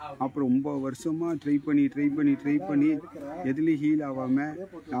 அப்புறம் ரொம்ப வருஷமாக ட்ரை பண்ணி எதுலேயும் ஹீல் ஆகாமல்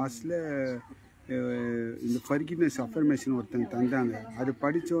லாஸ்ட்டில் இந்த ஃபர்கிவ்னஸ் அஃபர்மேஷன் ஒருத்தங்க தந்தாங்க. அது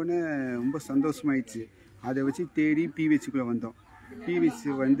படித்தோன்னே ரொம்ப சந்தோஷமாயிடுச்சு. அதை வச்சு தேடி பிவிஹெச்சுக்குள்ளே வந்தோம். PVH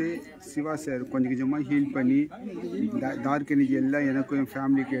வந்து சிவா சார் கொஞ்சம் கொஞ்சமாக ஹீல் பண்ணி டார்க் எனர்ஜி எல்லாம் எனக்கும் என்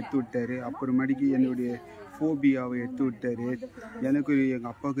ஃபேமிலிக்கு எடுத்து விட்டார். அப்புறமேட்டுக்கு என்னுடைய ஃபோபியாவை எடுத்து விட்டார். எனக்கு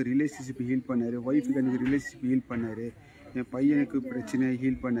எங்கள் அப்பாவுக்கு ரிலேஷன்ஷிப் ஹீல் பண்ணார். ஒய்ஃபுக்கு எனக்கு ரிலேஷன்ஷிப் ஹீல் பண்ணார். என் பையனுக்கு பிரச்சனையை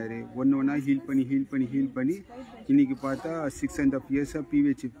ஹீல் பண்ணார். ஒன்று ஒன்றா ஹீல் பண்ணி இன்றைக்கி பார்த்தா 6.5 இயர்ஸாக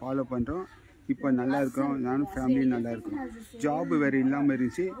PVH ஃபாலோ பண்ணுறோம். இப்போ நல்லா இருக்கிறோம். நானும் ஃபேமிலியும் நல்லா இருக்கிறோம். ஜாபு வேறு இல்லாமல்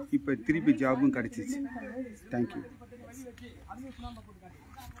இருந்துச்சு. இப்போ திருப்பி ஜாபும் கிடச்சிச்சு. Thank you.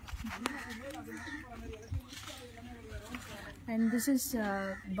 And this is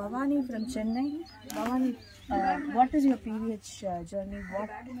Bhavani from Chennai. Bhavani, what is your PVH journey?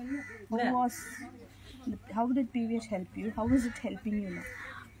 How did PVH help you? How is it helping you now?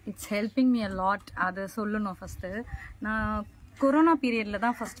 It's helping me a lot. அது சொல்லணும் ஃபஸ்ட்டு. நான் corona பீரியடில்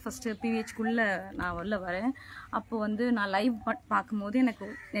தான் first PVHக்குள்ளே நான் உள்ள வரேன். அப்போது வந்து நான் லைவ் பார்க்கும்போது எனக்கு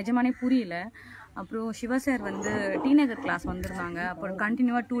நிஜமானே புரியல. அப்புறம் சிவா சார் வந்து டீநகர் கிளாஸ் வந்திருந்தாங்க. அப்புறம்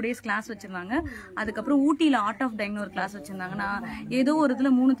கண்டினியூவாக 2 days கிளாஸ் வச்சுருந்தாங்க. அதுக்கப்புறம் ஊட்டியில் ஆர்ட் ஆஃப் டைங்னு ஒரு கிளாஸ் வச்சுருந்தாங்க. நான் ஏதோ ஒரு இதில்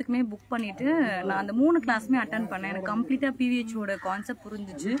 3த்துக்குமே புக் பண்ணிவிட்டு நான் அந்த 3 கிளாஸுமே அட்டன் பண்ணேன். எனக்கு கம்ப்ளீட்டாக PVHோட கான்செப்ட்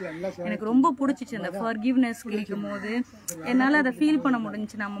புரிஞ்சிச்சு. எனக்கு ரொம்ப பிடிச்சிச்சு. அந்த ஃபர்கிவ்னஸ் கேட்கும் போது என்னால் அதை ஃபீல் பண்ண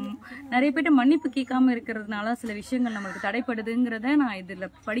முடிஞ்சிச்சு. நம்ம நிறைய பேர்ட்ட மன்னிப்பு கேட்காம இருக்கிறதுனால சில விஷயங்கள் நம்மளுக்கு தடைப்படுதுங்கிறத நான்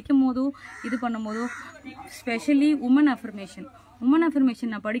இதில் படிக்கும் போதோ இது பண்ணும் போதோ, ஸ்பெஷலி உமன் அஃபர்மேஷன்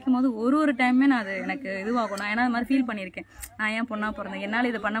நான் படிக்கும் போது ஒரு டைமே நான் அது எனக்கு இதுவாகும். நான் ஏன்னா அது மாதிரி ஃபீல் பண்ணியிருக்கேன். நான் ஏன் பொண்ணாக பிறந்தேன், என்னால்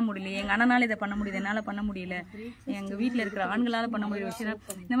இதை பண்ண முடியல, எங்கள் அண்ணனால் இதை பண்ண முடியுது, என்னால் பண்ண முடியல, எங்கள் வீட்டில் இருக்கிற ஆண்களால் பண்ண முடிய விஷயம்.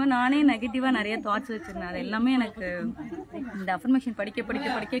 இந்த மாதிரி நானே நெகட்டிவாக நிறைய தாட்ஸ் வச்சுருந்தேன். அது எல்லாமே எனக்கு இந்த அஃபர்மேஷன்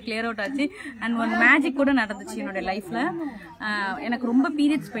படிக்க கிளியர் அவுட் ஆச்சு. அண்ட் ஒரு மேஜிக் கூட நடந்துச்சு என்னோடய லைஃப்பில். எனக்கு ரொம்ப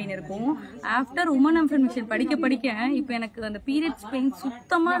பீரியட்ஸ் பெயின் இருக்கும். ஆஃப்டர் உமன் அஃபர்மேஷன் படிக்க இப்போ எனக்கு அந்த பீரியட்ஸ் பெயின்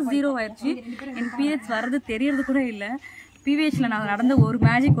சுத்தமாக 0 ஆயிடுச்சு. எனக்கு பீரியட்ஸ் வர்றது தெரியறது கூட இல்லை. PVHல நான் நடந்த ஒரு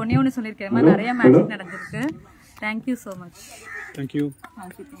மேஜிக் ஒன்று சொல்லியிருக்கேன். மாதிரி நிறைய மேஜிக் நடந்திருக்கு. Thank you so much. Thank you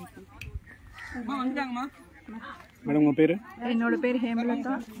madam. உங்கள் பேர்? என்னோட பேர்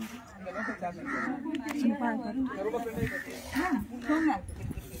Hemalatha.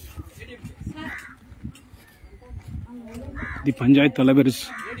 The Panchayat Talabar is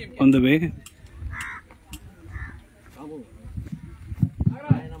on the way.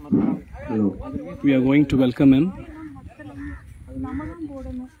 We are going to welcome him.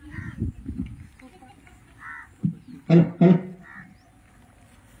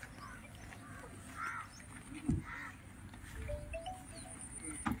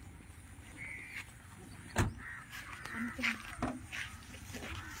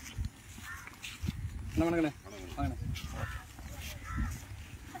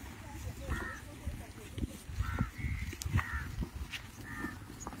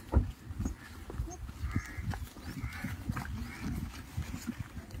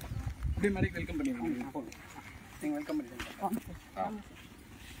 அப்படியே மாதிரி வெல்கம் பண்ணிடுங்க. நீங்கள் வெல்கம் பண்ணிடுங்க.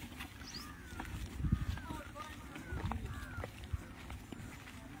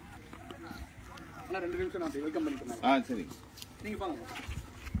 ஆனால் 2 நிமிஷம் நான் வெல்கம் பண்ணிக்கிறேன். சரி, நீங்கள் வாங்க.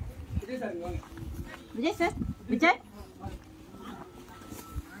 விஜய் சார் வாங்க. விஜய் சார், விஜய்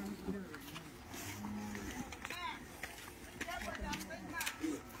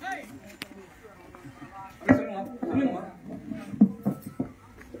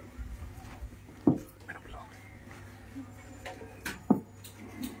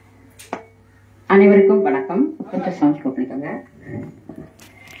அனைவருக்கும் வணக்கம். கொஞ்சம் சவுண்ட் கூப்பிட்டுக்கோங்க.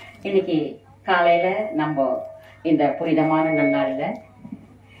 இன்னைக்கு காலையில நம்ம இந்த புனிதமான நன்னாளில்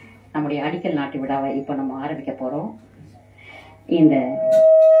நம்முடைய அடிக்கல் நாட்டு விழாவை இப்போ நம்ம ஆரம்பிக்க போறோம். இந்த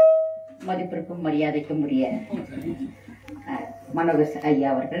மதிப்பிற்கும் மரியாதைக்கும் உரிய மனோகர் ஐயா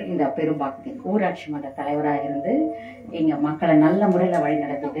அவர்கள் இந்த பெரும்பாக்கத்தின் ஊராட்சி மன்ற தலைவராக இருந்து எங்க மக்களை நல்ல முறையில் வழி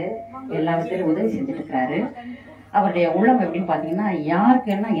நடத்திட்டு எல்லா விதத்திலும் உதவி செஞ்சுட்டு இருக்கிறாரு. அவருடைய உள்ளம் எப்படின்னு பாத்தீங்கன்னா,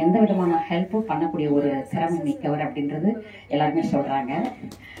 யாருக்குன்னா எந்த விதமான ஹெல்ப்பும் பண்ணக்கூடிய ஒரு திறமை மிக்கவர் அப்படின்றது எல்லாருமே சொல்றாங்க.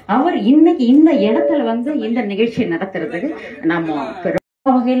 அவர் இன்னைக்கு இந்த இடத்துல வந்து இந்த நிகழ்ச்சியை நடத்துறதுக்கு நம்ம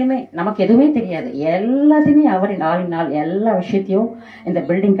வகையிலுமே நமக்கு எதுவுமே தெரியாது. எல்லாத்தையுமே அவர் நாள் எல்லா விஷயத்தையும் இந்த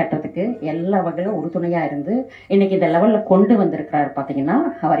பில்டிங் கட்டுறதுக்கு எல்லா வகையிலும் உறுதுணையா இருந்து இன்னைக்கு இந்த லெவல்ல கொண்டு வந்திருக்கிறாரு. பாத்தீங்கன்னா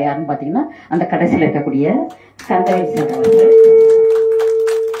அவர் யாருன்னு பாத்தீங்கன்னா அந்த கடைசியில் இருக்கக்கூடிய சந்தவேல் சார் அவர்கள்.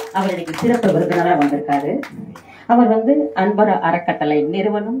 அவர் இன்னைக்கு சிறப்பு விருந்தினராக வந்திருக்காரு. அவர் வந்து அன்பர் அறக்கட்டளை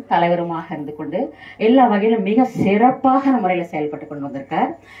நிறுவனம் தலைவருமாக இருந்து கொண்டு எல்லா வகையிலும் மிக சிறப்பாக முறையில செயல்பட்டு கொண்டு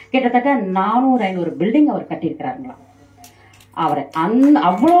வந்திருக்கார். கிட்டத்தட்ட 400-500 பில்டிங் அவர் கட்டியிருக்கிறாருங்களா. அவரை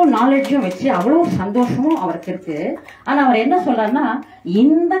அவ்வளோ நாலேஜும் வச்சு அவ்வளோ சந்தோஷமும் அவருக்கு இருக்கு. ஆனா அவர் என்ன சொல்றாருன்னா,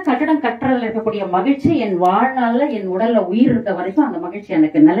 இந்த கட்டடம் கட்டுறதுல இருக்கக்கூடிய மகிழ்ச்சி என் வாழ்நாள்ல என் உடல்ல உயிர் இருக்க வரைக்கும் அந்த மகிழ்ச்சி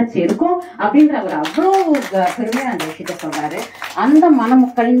எனக்கு நிலைச்சு இருக்கும் அப்படின்ற அவர் அவ்வளோ பெருமையா அந்த விஷயத்த சொல்றாரு. அந்த மனம்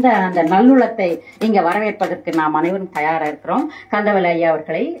கழிந்த அந்த நல்லுள்ளத்தை இங்க வரவேற்பதற்கு நாம் அனைவரும் தயாரா இருக்கிறோம். கந்தவேல் ஐயா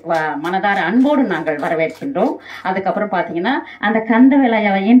அவர்களை மனதார அன்போடு நாங்கள் வரவேற்கின்றோம். அதுக்கப்புறம் பாத்தீங்கன்னா அந்த கந்தவேல்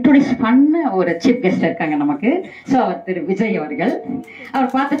ஐயாவை இன்ட்ரோடியூஸ் பண்ண ஒரு சீஃப் கெஸ்ட் இருக்காங்க நமக்கு. ஸோ அவர் திரு விஜய் அவர்கள்.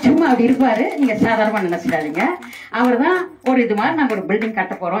 அவர் பார்த்து சும்மா அப்படி இருப்பாரு, நீங்க சாதாரணமா நினைச்சிடாதீங்க. அவர் தான் ஒரு இது மாதிரி நாங்க ஒரு பில்டிங்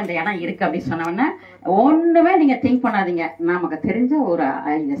கட்ட போறோம், இந்த இடம் இருக்கு அப்படின்னு சொன்னோன்னே ஒண்ணுமே நீங்க திங்க் பண்ணாதீங்க. நமக்கு தெரிஞ்ச ஒரு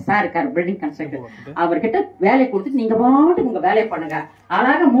சார் இருக்காரு பில்டிங் கன்ஸ்ட்ரக்டர், அவர்கிட்ட வேலை கொடுத்துட்டு நீங்க பாட்டு உங்க வேலையை பண்ணுங்க,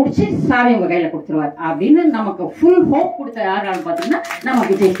 அழகாக முடிச்சு சாவி உங்க கையில கொடுத்துருவார் அப்படின்னு நமக்கு ஃபுல் ஹோப் கொடுத்த யாராலும் பாத்தீங்கன்னா நம்ம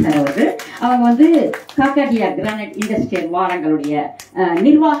விஜய் சார் அவர்கள். அவங்க வந்து காக்காடியா கிரானைட் இண்டஸ்ட்ரியல் வாரங்களுடைய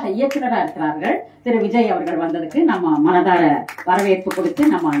நிர்வாக இயக்குநராக இருக்கிறார்கள். திரு விஜய் அவர்கள் வந்ததுக்கு நம்ம மனதார வரவேற்பு கொடுத்து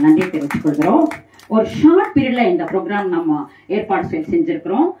நம்ம நன்றி தெரிவித்துக் கொள்கிறோம். ஒரு ஷார்ட் பீரியட்ல இந்த ப்ரோக்ராம் நம்ம ஏற்பாடு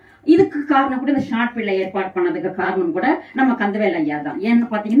செஞ்சிருக்கிறோம். இதுக்கு காரணம் கூட இந்த ஷார்ட் பீரியட்ல ஏற்பாடு பண்ணதுக்கு காரணம் கூட நம்ம கந்தவேல் ஐயா தான்.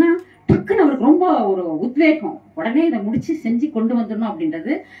 ஏன்னு பாத்தீங்கன்னா டக்குன்னு அவருக்கு ரொம்ப ஒரு உத்வேகம், உடனே இதை முடிச்சு செஞ்சு கொண்டு வந்துடணும்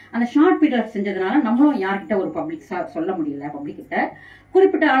அப்படின்றது. அந்த ஷார்ட் பீரியட்ல செஞ்சதுனால நம்மளும் யார்கிட்ட ஒரு பப்ளிக் சொல்ல முடியல, பப்ளிக் கிட்ட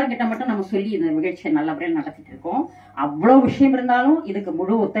குறிப்பிட்ட ஆளுங்கிட்ட மட்டும் நம்ம சொல்லி இந்த நிகழ்ச்சியை நல்லபடியாக நடத்திட்டு இருக்கோம். அவ்வளவு விஷயம் இருந்தாலும் இதுக்கு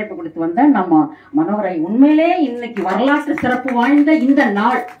முழு ஒத்துழைப்பு கொடுத்து வந்த நம்ம மனோகரை உண்மையிலே இன்னைக்கு வரலாற்று சிறப்பு வாய்ந்த இந்த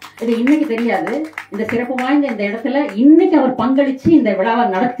நாள், இது இன்னைக்கு தெரியாது, இந்த சிறப்பு வாய்ந்த இந்த இடத்துல இன்னைக்கு அவர் பங்களிச்சு இந்த விழாவை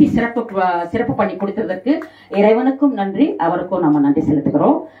நடத்தி சிறப்பு பண்ணி கொடுத்ததற்கு இறைவனுக்கும் நன்றி, அவருக்கும் நம்ம நன்றி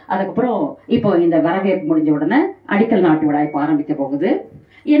செலுத்துகிறோம். அதுக்கப்புறம் இப்போ இந்த வரவேற்பு முடிஞ்ச உடனே அடிக்கல் நாட்டு விழா இப்போ ஆரம்பிக்க போகுது.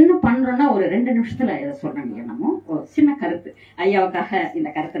 என்ன பண்றோம்னா ஒரு 2 நிமிஷத்துல இதை சொல்றேன். நம்ம ஒரு சின்ன கருத்து ஐயாவுக்காக இந்த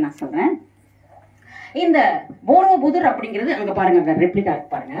கருத்தை நான் சொல்றேன். இந்த போரோபுதர் அப்படிங்கிறது அங்க பாருங்க, ரெப்ளிகா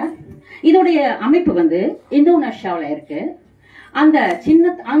இருக்கு பாருங்க. இதோடைய அமைப்பு வந்து இந்தோனேஷியாவில் இருக்கு. அந்த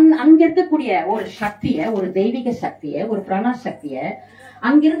சின்ன அங்க இருக்கக்கூடிய ஒரு சக்திய, ஒரு தெய்வீக சக்திய, ஒரு பிராண சக்திய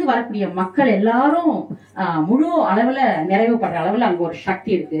அங்கிருந்து வரக்கூடிய மக்கள் எல்லாரும் முழு அளவுல நிறைவுபடுற அளவுல அங்க ஒரு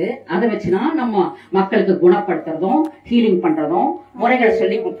சக்தி இருக்கு. அதை வச்சுதான் நம்ம மக்களுக்கு குணப்படுத்துறதும் ஹீலிங் பண்றதும் முறைகளை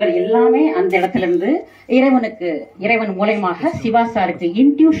சொல்லி கொடுக்கறது எல்லாமே அந்த இடத்துல இருந்து இறைவன் மூலமாக சிவா சாருக்கு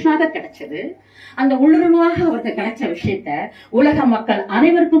இன்ட்யூஷனாக கிடைச்சது. அந்த உள்ளுணர்வாக அவருக்கு கிடைச்ச விஷயத்த உலக மக்கள்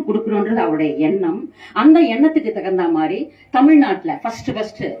அனைவருக்கும் கொடுக்கணும்ன்றது அவருடைய எண்ணம். அந்த எண்ணத்துக்கு தகுந்த மாதிரி தமிழ்நாட்டுல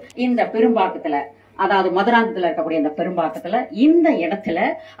ஃபர்ஸ்ட் இந்த பெரும்பாக்கத்துல, அதாவது மதுராந்தகத்துல இருக்கக்கூடிய இந்த பெரும்பாக்கத்துல இந்த இடத்துல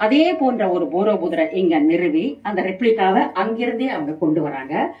அதே போன்ற ஒரு போரோபுதரை இங்க நிறுவி அந்த ரெப்ளிகாவை அங்கிருந்தே அவங்க கொண்டு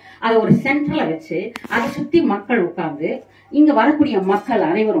வராங்க. அதை ஒரு சென்டர்ல வச்சு அதை சுத்தி மக்கள் உட்கார்ந்து இங்க வரக்கூடிய மக்கள்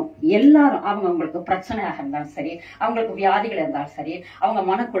அனைவரும் எல்லாரும் அவங்களுக்கு பிரச்சனையாக இருந்தாலும் சரி, அவங்களுக்கு வியாதிகள் இருந்தாலும் சரி, அவங்க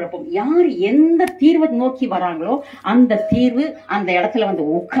மனக்குழப்பம், யார் எந்த தீர்வை நோக்கி வராங்களோ அந்த தீர்வு அந்த இடத்துல வந்து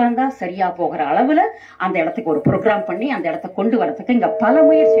உட்கார்ந்தா சரியா போகிற அளவுல அந்த இடத்துக்கு ஒரு ப்ரோக்ராம் பண்ணி அந்த இடத்த கொண்டு வரதுக்கு இங்க பல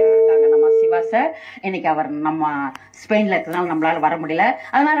முயற்சி எடுத்திருக்காங்க நம்ம சிவா சார். இன்னைக்கு அவர் நம்ம ஸ்பெயின்ல இருக்கிறதுனால நம்மளால வர முடியல,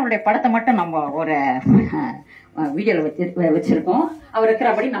 அதனால அவருடைய படத்தை மட்டும் நம்ம ஒரு வீடியோல வச்சிருக்கோம். அவர்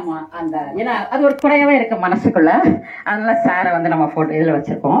இருக்கிறபடி நம்ம அந்த, ஏன்னா அது ஒரு குறையவே இருக்க மனசுக்குள்ள, அதனால சாரை வந்து நம்ம போட்டோ இதுல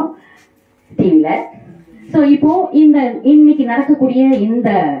வச்சிருக்கோம் டிவில. சோ இப்போ இந்த இன்னைக்கு நடக்கக்கூடிய இந்த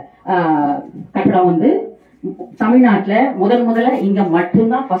கட்டடம் வந்து தமிழ்நாட்டுல முதல்ல இங்க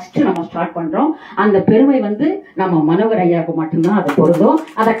மட்டும்தான் ஃபர்ஸ்ட் நம்ம ஸ்டார்ட் பண்றோம். அந்த பெருமை வந்து நம்ம மனோகர் ஐயாவுக்கு மட்டும்தான் அது பொருந்தும்.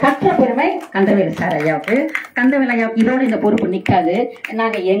 அதை கற்ற பெருமை கந்தவேல் சார் ஐயாவுக்கு. கந்தவேல் ஐயாவுக்கு இதோட இந்த பொறுப்பு நிக்காது.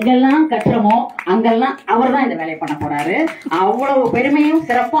 நாங்க எங்கெல்லாம் கட்டுறோமோ அங்கெல்லாம் அவர் தான் இந்த வேலையை பண்ண போறாரு. அவ்வளவு பெருமையும்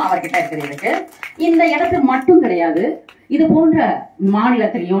சிறப்பும் அவர்கிட்ட இருக்குது. இருக்கு இந்த இடத்துக்கு மட்டும் கிடையாது, இது போன்ற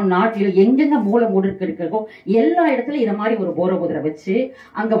மாநிலத்திலையும் நாட்டிலையும் எங்கெங்க மூல முடுக்கு இருக்கோ எல்லா இடத்துலயும் இதை மாதிரி ஒரு போரோபுதரை வச்சு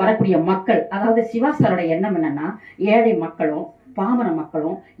அங்க வரக்கூடிய மக்கள், அதாவது சிவா சாரோட எண்ணம் என்னன்னா, ஏழை மக்களும் பாமர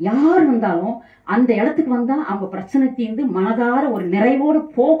மக்களும் யார் வந்தாலும் அந்த இடத்துக்கு வந்தா அவங்க பிரச்சனை தீர்ந்து மனதார ஒரு நிறைவோடு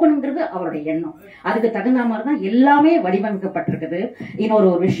போகணுங்கிறது அவருடைய எண்ணம். அதுக்கு தகுந்த மாதிரிதான் எல்லாமே வடிவமைக்கப்பட்டிருக்குது. இன்னொரு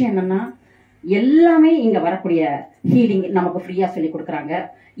ஒரு விஷயம் என்னன்னா, எல்லாமே இங்க வரக்கூடிய ஹீலிங் நமக்கு ஃப்ரீயா சொல்லி கொடுக்குறாங்க.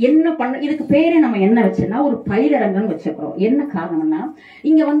 என்ன பண்ண, இதுக்கு பேரே நம்ம என்ன வச்சோம்னா ஒரு பயிலரங்கன்னு வச்சிருக்கிறோம். என்ன காரணம்னா,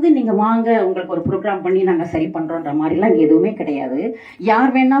 இங்க வந்து நீங்க வாங்க உங்களுக்கு ஒரு ப்ரோக்ராம் பண்ணி நாங்க சரி பண்றோம்ன்ற மாதிரி எல்லாம் எதுவுமே கிடையாது.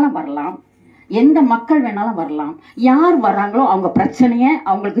 யார் வேணாலும் வரலாம், எந்த மக்கள் வேணாலும் வரலாம். யார் வர்றாங்களோ அவங்க பிரச்சனைய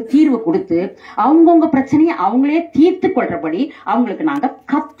அவங்களுக்கு தீர்வு கொடுத்து அவங்கவுங்க பிரச்சனையை அவங்களே தீர்த்து கொள்றபடி அவங்களுக்கு நாங்க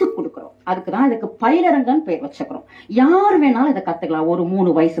கத்து கொடுக்கிறோம். அதுக்குதான் இதுக்கு பயிலரங்கன்னு பேர் வச்சுக்கிறோம். யார் வேணாலும் இதை கத்துக்கலாம். ஒரு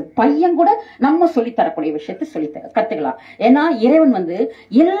 3 வயசு பையன் கூட நம்ம சொல்லித்தரக்கூடிய விஷயத்த கத்துக்கலாம். ஏன்னா இறைவன் வந்து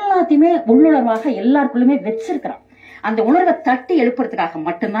எல்லாத்தையுமே உள்ளுணர்வாக எல்லாருக்குள்ளுமே வச்சிருக்கிறான். அந்த உணர்வை தட்டி எழுப்புறதுக்காக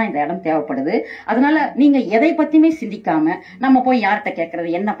மட்டும்தான் இந்த இடம் தேவைப்படுது. அதனால நீங்க எதை பத்தியுமே சிந்திக்காம நம்ம போய் யார்கிட்ட கேட்கறது,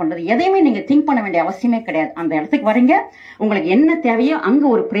 என்ன பண்றது, எதையுமே நீங்க திங்க் பண்ண வேண்டிய அவசியமே கிடையாது. அந்த இடத்துக்கு வரீங்க, உங்களுக்கு என்ன தேவையோ அங்க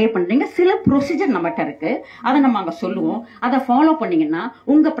ஒரு ப்ரே பண்றீங்க. சில ப்ரொசீஜர் நம்மகிட்ட இருக்கு, அதை நம்ம அங்க சொல்லுவோம். அதை ஃபாலோ பண்ணீங்கன்னா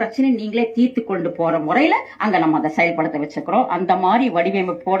உங்க பிரச்சனை நீங்களே தீர்த்து கொண்டு போற முறையில அங்க நம்ம அதை செயல்படுத்த வச்சுக்கிறோம். அந்த மாதிரி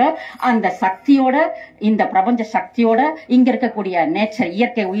வடிவமைப்போட, அந்த சக்தியோட, இந்த பிரபஞ்ச சக்தியோட, இங்க இருக்கக்கூடிய நேச்சர்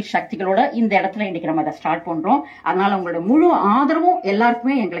இயற்கை உயிர் சக்திகளோட இந்த இடத்துல இன்னைக்கு நம்ம அதை ஸ்டார்ட் பண்றோம். அதனால உங்களோட முழு ஆதரவும்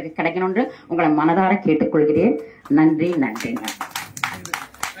எல்லாருக்குமே எங்களுக்கு கிடைக்கணும்னு உங்களை மனதார கேட்டுக்கொள்கிறேன். நன்றி நன்றி.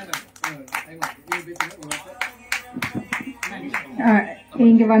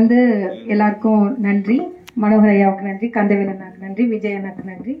 இங்க வந்து எல்லாருக்கும் நன்றி. மனோகர் ஐயாவுக்கு நன்றி, கந்தவேல் அண்ணாக்கு நன்றி, விஜய் அண்ணாக்கு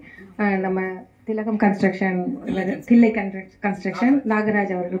நன்றி, நம்ம திலகம் கன்ஸ்ட்ரக்ஷன், தில்லை கன்ஸ்ட்ரக்ஷன்,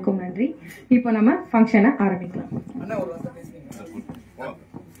 நாகராஜ் அவர்களுக்கும் நன்றி. இப்போ நம்ம ஃபங்க்ஷனை ஆரம்பிக்கலாம்.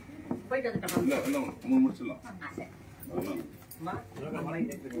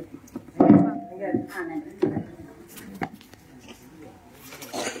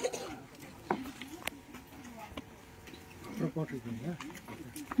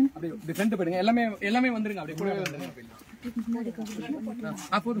 அப்படியே டிஃபரெண்ட் போயிடுங்க. எல்லாமே எல்லாமே வந்துருங்க. அப்படியே கூடவே வந்துருங்க.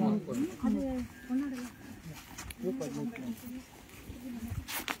 போதுமா போதும்.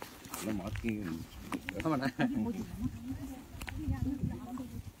 பாத்துக்கலாம்.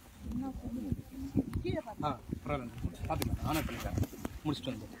 ஆனா பண்ணிக்கலாம்.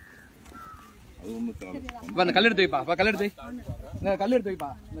 முடிச்சுட்டு வந்து அந்த கல் எடுத்து வைப்பா. கல் எடுத்து வை. இந்த கல் எடுத்து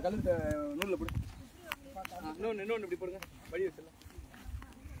வைப்பா. இந்த கல் எடுத்து நூல்ல போடு. இன்னொன்னு இப்படி போடுங்க. வழி வச்சிடலாம்.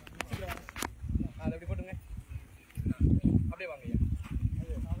 அதை அப்படி போட்டுங்க. அப்படியே வாங்க ஐயா.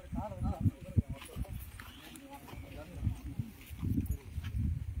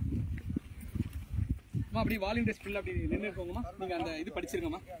 அப்படி வாலண்டியர் ஸ்கில் அப்படி நின்று இருக்கோங்கம்மா. நீங்க அந்த இது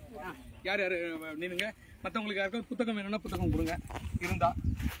படிச்சிருங்கம்மா. யார் யார் நின்னுங்க. மற்றவங்களுக்கு யாருக்கும் புத்தகம் வேணும்னா புத்தகம் கொடுங்க. இருந்தா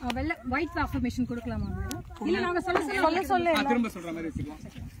ஒயிட் அஃபர்மேஷன் கொடுக்கலாமா மேடம்? இல்ல நாங்க சொல்ல திரும்ப சொல்ற மாதிரி வச்சுக்கலாம்.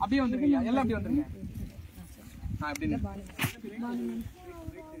 அப்படியே வந்துருங்க. எல்லாம் அப்படியே வந்துருங்க. அப்படின்னு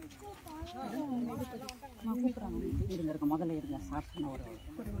முதல்ல இருங்க. சாப்பிட்டு ஒரு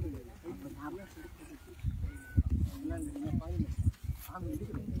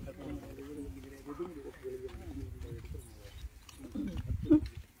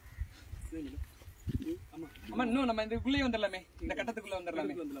அம்மா இன்னும் நம்ம இதுக்குள்ளே வந்துடலாமே. இந்த கட்டத்துக்குள்ள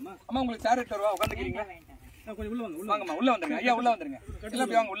வந்துடலாமே. அம்மா உங்களுக்கு சேர் எடுத்து வருவா. உட்காந்துக்கிறீங்களா? கொஞ்சம் உள்ள வாங்க. வாங்கம்மா உள்ள வந்துருங்க. ஐயா உள்ள வந்துருங்க. எல்லாம்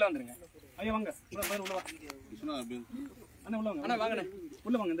அப்படி வாங்க. உள்ள வந்துருங்க. ஐயா வாங்க. உள்ள வா. அண்ணா உள்ள வாங்க. அண்ணா வாங்கண்ணே.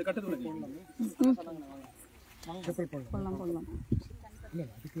 உள்ள வாங்க. இந்த கட்டத்துக்குள்ள போடலாம்.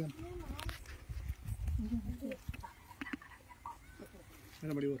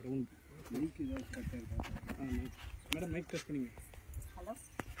 மேடம் ஒரு ரவுண்ட் மைக் ஏதாவது கரெக்டாக இருக்கா? மேடம் மைக் டெஸ்ட் பண்ணிங்க.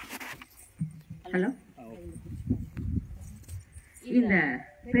 ஹலோ. இந்த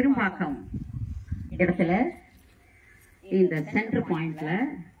பெரும்பாக்கம் இடத்துல இந்த சென்டர் பாயிண்ட்ல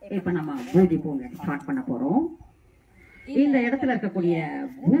இப்ப நம்ம பூஜை பூங்கை ஸ்டார்ட் பண்ண போறோம். இந்த இடத்துல இருக்கக்கூடிய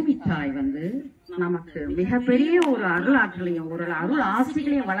பூமி தாய் வந்து நமக்கு மிகப்பெரிய ஒரு அருள் ஆற்றலையும் ஒரு அருள்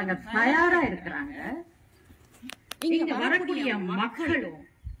ஆசைகளையும் வழங்க தயாரா இருக்கிறாங்க. இங்க வரக்கூடிய மக்களும்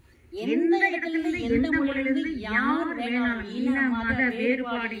எந்த இடத்துல எந்த மொழியிலிருந்து யார் வேணாலும் இன மத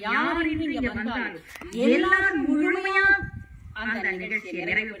வேறுபாடு யாரும் இங்க வந்தாலும் எல்லாரும் முழுமையா அந்த நிகழ்ச்சியை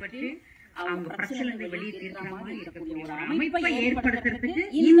நிறைவு பெற்று அவங்க பிரச்சனை வெளியே தீர்க்கிற மாதிரி இருக்கக்கூடிய ஒரு அமைப்பை ஏற்படுத்துறதுக்கு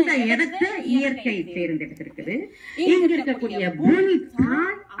இந்த இடத்தை இயற்கை தேர்ந்தெடுத்திருக்குது. இங்க இருக்கக்கூடிய பூமி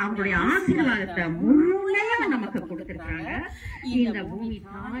தாய் அவங்களுடைய ஆசீர்வாதத்தை முழுமையா நமக்கு கொடுத்திருக்காங்க. இந்த பூமி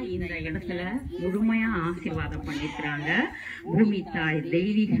தாய் இந்த இடத்துல முழுமையா ஆசீர்வாதம் பண்ணிருக்கிறாங்க. பூமி தாய்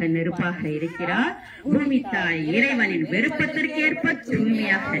தெய்வீக நெருப்பாக இருக்கிறார். பூமி தாய் இறைவனின் விருப்பத்திற்கேற்ப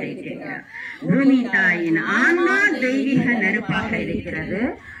தூய்மையாக இருக்கிறார். பூமி தாயின் ஆன்மா தெய்வீக நெருப்பாக இருக்கிறது.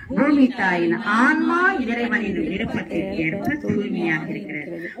 பூமி தாயின் ஆன்மா இறைவனின் விருப்பத்திற்கு ஏற்ப தூய்மையாக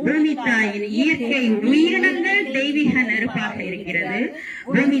இருக்கிறது. பூமி தாயின் இயற்கை உயிரினங்கள் தெய்வீக நெருப்பாக இருக்கிறது.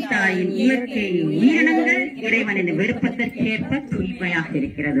 பூமி தாயின் இயற்கை உயிரினங்கள் இறைவனின் விருப்பத்திற்கு ஏற்ப தூய்மையாக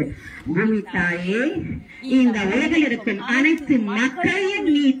இருக்கிறது. பூமி தாயே, இந்த உலகில் இருக்கும் அனைத்து மக்களையும்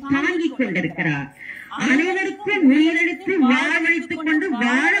நீ தாங்கிக் கொண்டிருக்கிறார். அனைவருக்கும் உயிரெடுத்து வாழ்வழித்துக் கொண்டு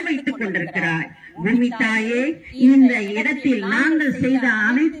வாழ வைத்துக் கொண்டிருக்கிறார். பூமி தாயே, இந்த இடத்தில் நாங்கள் செய்த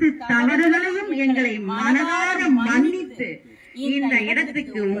அனைத்து தவறுகளையும் எங்களை மனதார மன்னித்து இந்த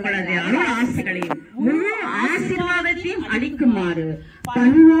இடத்துக்கு உங்களது அருள் ஆசைகளையும் முழு ஆசீர்வாதத்தையும் அளிக்குமாறு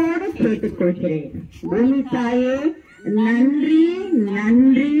பணியோடு கேட்டுக்கொள்கிறேன். பூமி தாயே, நன்றி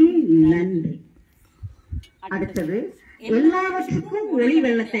நன்றி நன்றி. அடுத்தது, எல்லாவற்றுக்கும் ஒளி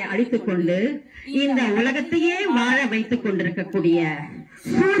வெள்ளத்தை அடித்துக் கொண்டு இந்த உலகத்தையே வாழ வைத்துக் கொண்டிருக்கக்கூடிய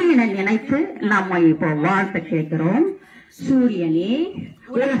சூரியனை நினைத்து நம்ம இப்போ வாழ்த்து கேட்கிறோம். சூரியனே,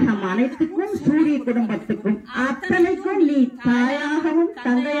 உலகம் அனைத்துக்கும் சூரிய குடும்பத்துக்கும் அத்தனைக்கும் நீ தாயாகவும்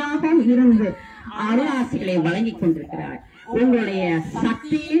தந்தையாகவும் இருந்து அருளாசிகளை வழங்கி கொண்டிருக்கிறார். உங்களுடைய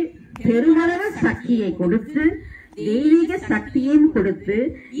சக்தியில் பெருமளவு சக்தியை கொடுத்து தெய்வீக சக்தியையும் கொடுத்து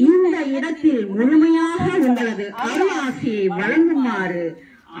இந்த இடத்தில் முழுமையாக உங்களது அருளாசியை வழங்குமாறு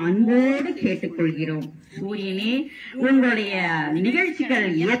அன்போடு கேட்டுக்கொள்கிறோம். சூரியனே, உங்களுடைய நிகழ்ச்சிகள்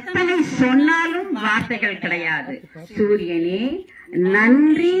எத்தனை சொன்னாலும் வார்த்தைகள் கிடையாது. சூரியனே,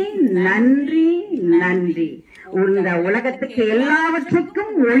 நன்றி நன்றி நன்றி. இந்த உலகத்துக்கு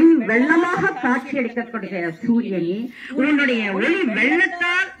எல்லாவற்றுக்கும் ஒளி வெள்ளமாக காட்சியளிக்கக்கூடிய சூரியனே, உன்னுடைய ஒளி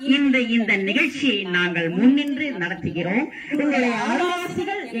வெள்ளத்தால் இந்த நிகழ்ச்சியை நாங்கள் முன்னின்று நடத்துகிறோம். உங்களுடைய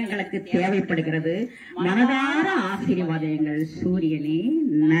ஆலோசனைகள் எங்களுக்கு தேவைப்படுகிறது. மனதார ஆசீர்வாதங்கள் சூரியனே.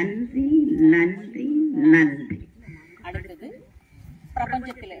 நன்றி நன்றி நன்றி. அடுத்தது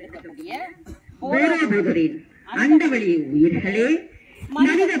பிரபஞ்சத்தில் இருக்கக்கூடிய போராபுதரின் அண்டவெளி உயிர்களே,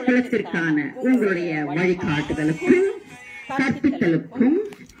 மனித குலத்திற்கான உங்களுடைய வழிகாட்டுதலுக்கும் கற்பித்தலுக்கும்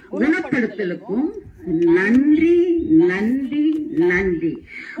குணப்படுத்தலுக்கும் நன்றி நன்றி நன்றி.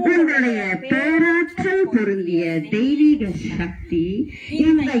 உங்களுடைய பேராற்றல் பொருந்திய தெய்வீக சக்தி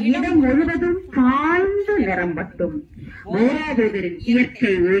இந்த இடம் முழுவதும் பாய்ந்து நிரம்பட்டும். ஓராவதின்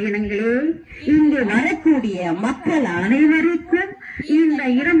இயற்கை உயிரினங்களே, இங்கு வரக்கூடிய மக்கள் அனைவருக்கும் இந்த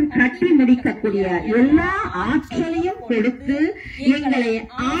இடம் கட்டி முடிக்கக்கூடிய எல்லா ஆற்றலையும் கொடுத்து எங்களை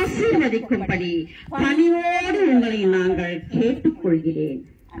ஆசீர்வதிக்கும்படி பணியோடு உங்களை நாங்கள் கேட்டுக்கொள்கிறேன்.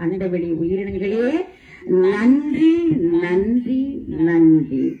 அண்டவெளி உயிரினங்களே, நன்றி நன்றி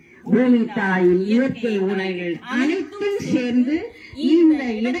நன்றி. பூமி தாயின் இயற்கை உணவுகள் அனைத்தும் சேர்ந்து இந்த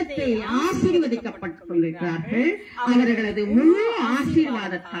இடத்தை ஆசீர்வதிக்கப்பட்டுக் கொண்டிருக்கிறார்கள். அவர்களது முழு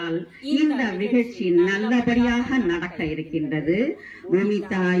ஆசீர்வாதத்தால் இந்த நிகழ்ச்சி நல்லபடியாக நடக்க இருக்கின்றது. பூமி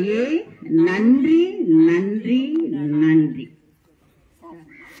தாயே, நன்றி நன்றி நன்றி.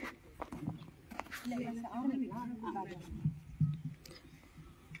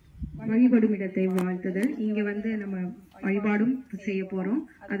 வழிபடும் இடத்தை வாழ்த்துதல். இங்க நம்ம வழிபாடும் செய்ய போறோம்.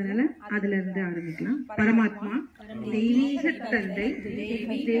 அதனால அதுல இருந்து ஆரம்பிக்கலாம். பரமாத்மா, தெய்வீக தந்தை,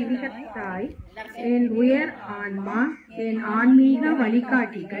 தெய்வீக தாய், என் உயர் ஆன்மா, என் ஆன்மீக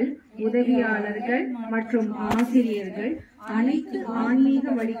வழிகாட்டிகள், உதவியாளர்கள் மற்றும் ஆசிரியர்கள், அனைத்து ஆன்மீக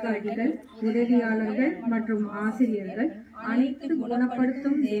வழிகாட்டிகள், உதவியாளர்கள் மற்றும் ஆசிரியர்கள், அனைத்து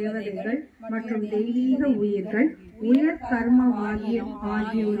குணப்படுத்தும் தேவதைகள் மற்றும் தெய்வீக உயிர்கள், உயர் கர்மவாகியம்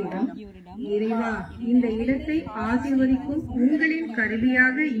ஆகியோரிடம் இறைவா, இந்த இடத்தை ஆசீர்வதிக்கும் உங்களின்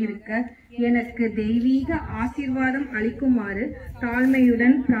கருவியாக இருக்க எனக்கு தெய்வீக ஆசீர்வாதம் அளிக்குமாறு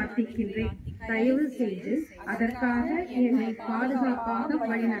தாழ்மையுடன் பிரார்த்திக்கின்றேன். தயவு செய்து அதற்காக என்னை பாதுகாப்பாக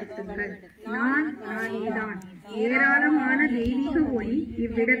வழிநடத்துங்கள். நானேதான். ஏராளமான தெய்வீக ஒளி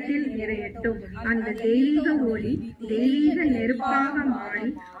இவ்விடத்தில் நிறையட்டும். அந்த தெய்வீக ஒளி தெய்வீக நெருப்பாக மாறி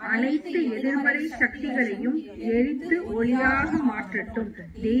அனைத்து எதிர்மறை சக்திகளையும் எரித்து ஒளியாக மாற்றட்டும்.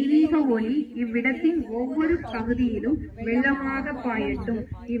 தெய்வீக ஒளி இவ்விடத்தின் ஒவ்வொரு பகுதியிலும் வெள்ளமாக பாயட்டும்.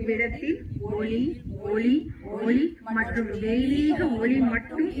 இவ்விடத்தில் ஒளி ஒளி ஒளி மற்றும் தெய்வீக ஒளி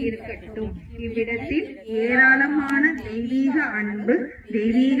மட்டும் இருக்கட்டும். இவ்விடத்தில் ஏராளமான தெய்வீக அன்பு,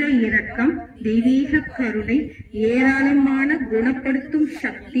 தெய்வீக இரக்கம், தெய்வீக கருணை, ஏராளமான குணப்படுத்தும்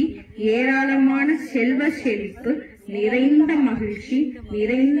சக்தி, ஏராளமான செல்வ செழிப்பு, நிறைந்த மகிழ்ச்சி,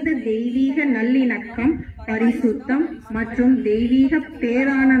 நிறைந்த தெய்வீக நல்லிணக்கம், பரிசுத்தம் மற்றும் தெய்வீக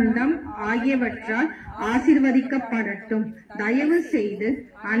பேரானந்தம் ஆகியவற்றால் ஆசிர்வதிக்கப்படட்டும். தயவு செய்து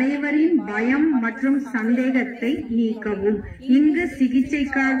அனைவரின் பயம் மற்றும் சந்தேகத்தை நீக்கவும். இங்கு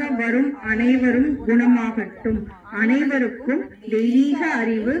சிகிச்சைக்காக வரும் அனைவரும் குணமாகட்டும். அனைவருக்கும் தெய்வீக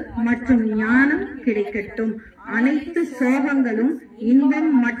அறிவு மற்றும் ஞானம் கிடைக்கட்டும். அனைத்து சோகங்களும்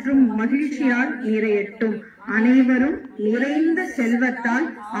இன்பம் மற்றும் மகிழ்ச்சியால் நிறையட்டும். அனைவரும் நிறைந்த செல்வத்தால்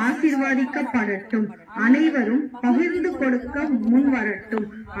ஆசீர்வதிக்கப்படட்டும். அனைவரும் பகிர்ந்து கொடுக்க முன்வரட்டும்.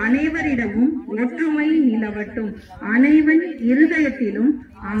 அனைவரிடமும் ஒற்றுமை நிலவட்டும். அனைவரின் இருதயத்திலும்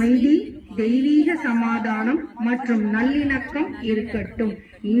அமைதி, தெய்வீக சமாதானம் மற்றும் நல்லிணக்கம் இருக்கட்டும்.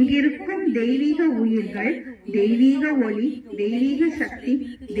 இங்கிருக்கும் தெய்வீக உயிர்கள், தெய்வீக ஒளி, தெய்வீக சக்தி,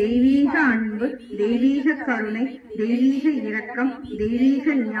 தெய்வீக அன்பு, தெய்வீக கருணை, தெய்வீக இரக்கம்,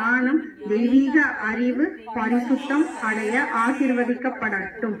 தெய்வீக ஞானம், தெய்வீக அறிவு, பரிசுத்தம் அடைய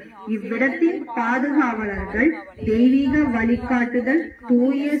ஆசீர்வதிக்கப்படட்டும். இவ்விடத்தின் பாதுகாவலர்கள் தெய்வீக வழிகாட்டுதல்,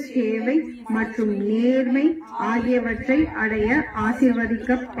 தூய சேவை மற்றும் நேர்மை ஆகியவற்றை அடைய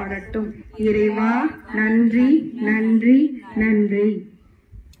ஆசீர்வதிக்கப்படட்டும். இறைவா, நன்றி நன்றி நன்றி.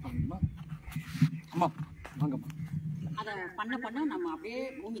 அதை பண்ண பண்ண நம்ம அப்படியே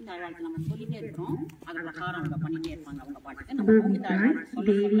பூமி தாய் வாழ்த்து நம்ம சொல்லிட்டே இருக்கிறோம். அதோட காரம் அவங்க பண்ணிட்டே இருப்பாங்க அவங்க பாட்டுக்கு. நம்ம பூமி தாய்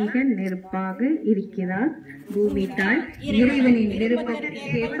தெய்வீக நெருப்பாக இருக்கிறார். பூமி தாய் இறைவனின்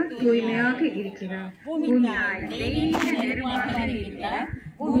விருப்பத்திற்கேற்ப தூய்மையாக இருக்கிறார். பூமி தாய் தெய்வீக நெருப்பாக இருக்கிறார்.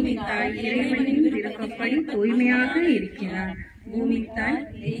 பூமி தாய் இறைவனின் விருப்பப்படி தூய்மையாக இருக்கிறார். பூமி தாய்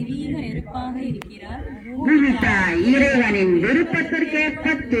தெய்வீக நெருப்பாக இருக்கிறார். பூமி தாய் இறைவனின்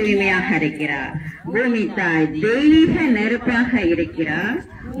விருப்பத்திற்கேற்ப தூய்மையாக இருக்கிறார். பூமி தாய் தெய்வீக நெருப்பாக இருக்கிறார்.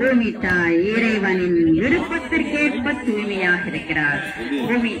 பூமி தாய் இறைவனின் விருப்பத்திற்கேற்ப தூய்மையாக இருக்கிறார்.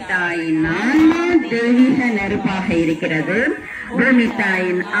 பூமி தாயின் ஆன்மா தெய்வீக நெருப்பாக இருக்கிறது. பூமி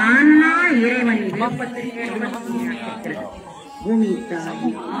தாயின் ஆன்மா இறைவனின் விருப்பத்திற்கேற்ப தூய்மையாக இருக்கிறது. பூமி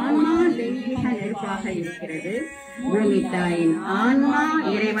தாயின் ஆன்மா தெய்வீக நெருப்பாக இருக்கிறது. பூமி தாயின் ஆன்மா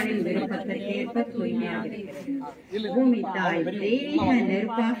இறைவனின் விருப்பத்திற்கேற்ப தூய்மையாக இருக்கிறது. பூமி தாய் தெய்வீக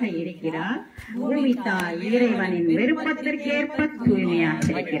நெருப்பாக இருக்கிறார். பூமி தாய் இறைவனின் விருப்பத்திற்கேற்ப தூய்மையாக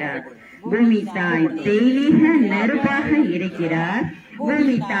இருக்கிறார். பூமி தாய் தெய்வீக நெருப்பாக இருக்கிறார்.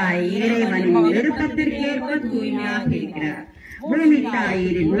 பூமி தாய் இறைவனின் விருப்பத்திற்கேற்ப தூய்மையாக இருக்கிறார். பூமி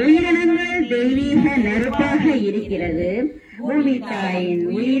தாயின் உயிரினங்கள் தெய்வீக நெருப்பாக இருக்கிறது. பூமி தாயின்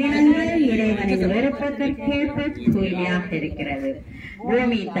உயிரினங்கள் இறைவனின் விருப்பத்திற்கேற்ப தூய்மையாக இருக்கிறது.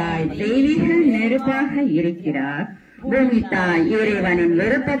 பூமி தாய் தெய்வீக நெருப்பாக இருக்கிறார். பூமி தாய் இறைவனின்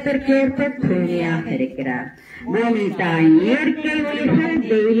விருப்பத்திற்கேற்ப தூய்மையாக இருக்கிறார். பூமி தாயின் இயற்கை உயிர்கள்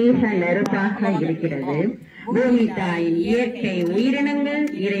தெய்வீக நெருப்பாக இருக்கிறது. பூமி தாயின் இயற்கை உயிரினங்கள்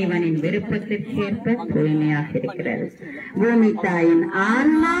இறைவனின் விருப்பத்திற்கேற்ப தூய்மையாக இருக்கிறது. பூமி தாயின்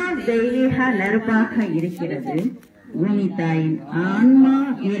ஆன்மா தெய்வீக நெருப்பாக இருக்கிறது. பூமி தாயின் ஆன்மா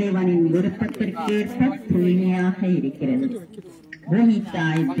இறைவனின் விருப்பத்திற்கேற்ப தூய்மையாக இருக்கிறது. பூமி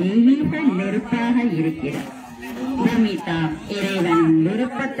தாய் தெய்வீக நெருப்பாக இருக்கிறார். பூமி தாய் இறைவனின்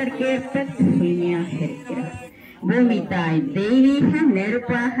விருப்பத்திற்கேற்ப தூய்மையாக இருக்கிறார். பூமி தாய் தெய்வீக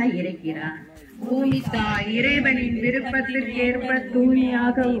நெருப்பாக இருக்கிறார். பூமி தாய் இறைவனின் விருப்பத்திற்கேற்ப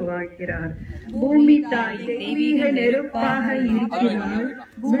தூய்மையாக வாழ்கிறார். பூமி தாய் தெய்வீக நெருப்பாக இருக்கிறார்.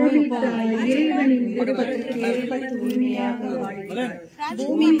 பூமி தாய் இறைவனின் விருப்பத்திற்கேற்ப தூய்மையாக வாழ்கிறார்.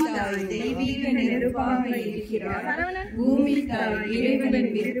 பூமி தாய் தெய்வீக நெருப்பாக இருக்கிறார். பூமி தாய்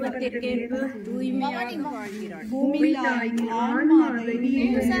இறைவனின் விருப்பத்திற்கேற்ப தூய்மையாக வாழ்கிறார். பூமி தாயின் ஆன்மா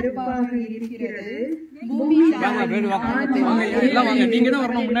தெய்வீக நெருப்பாக இருக்கிறது. பூமி தாயின் நீங்க தான்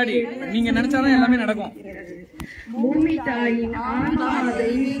வரணும் முன்னாடி. நீங்க நினைச்சாதான் எல்லாமே நடக்கும். பூமி தாயின் ஆன்மா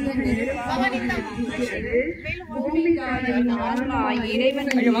தெய்வீக நெருப்பாக இருக்கிறது. பூமி தாயின் ஆன்மா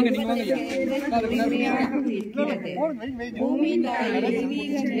இறைவனின் தூய்மையாக இருக்கிறது. பூமி தாய்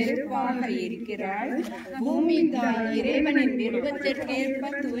தெய்வீக நெருப்பாக இருக்கிறார். பூமி தாய் இறைவனின்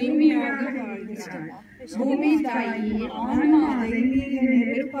விருப்பத்திற்கேற்ப தூய்மையாக வாழ்கிறார். பூமி தாயின் ஆன்மா தெய்வீக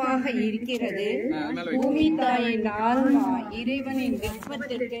நெருப்பாக இருக்கிறது. பூமி தாயின் ஆன்மா இறைவனின்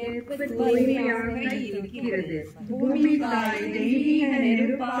விருப்பத்திற்கேற்ப தூய்மையாக இருக்கிறது. பூமி தாய் தெய்வீக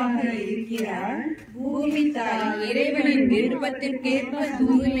நெருப்பாக இருக்கிறார். பூமி தாய் இறைவனின் விருப்பத்திற்கேற்ப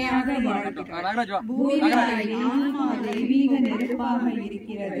தூய்மையாக வாழ்கிறார். பூமி தாயின் ஆன்மா தெய்வீக நெருப்பாக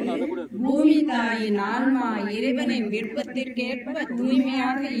இருக்கிறது. பூமி தாயின் ஆன்மா இறைவனின் விருப்பத்திற்கேற்ப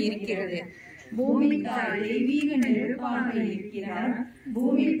தூய்மையாக இருக்கிறது. பூமி தாய் தெய்வீக நெருப்பாக இருக்கிறார்.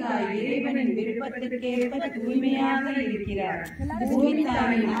 பூமி தாய் இறைவனின் விருப்பத்திற்கேற்ப தூய்மையாக இருக்கிறார். பூமி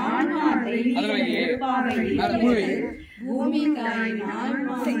தாயின் ஆன்மா தெய்வீக நெருப்பாக இருக்கிறது. பூமி தாயின்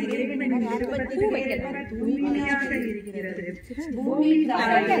ஆன்மா இறைவனின் விருப்பத்திற்கேற்ப தூய்மையாக இருக்கிறது. பூமி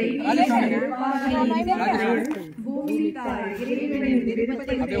தாய் தெய்வீக நெருப்பாக இருக்கிறார். பூமி தாய் இறைவனின்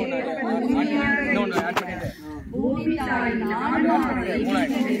விருப்பத்திற்கேற்ப தூய்மையாக இருக்கிறது. பூமி தாயின் ஆன்மா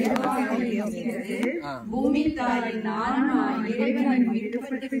தெய்வீக நெருப்பாக இருக்கிறது. பூமி தாயின் ஆன்மா இறைவனின்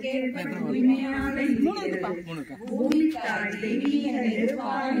விருப்பத்திற்கேற்ப தூய்மையாக இருக்கிறது. பூமி தாய் தெய்வீக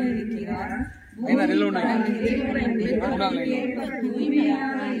நெருப்பாக இருக்கிறார். பூமி தாய் இறைவனின் விருப்பத்திற்கேற்ப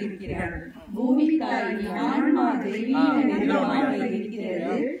தூய்மையாக இருக்கிறார். பூமி தாயின் ஆன்மா தெய்வீக நெருப்பாக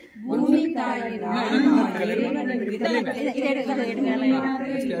இருக்கிறது. பூமி தாயின் ஆன்மா இறைவனின்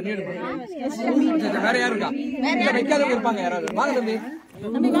வேற யாருக்கா வைக்காத இருப்பாங்க யாராவது. வாங்க தம்பி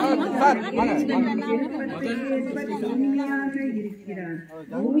சார் வாங்க.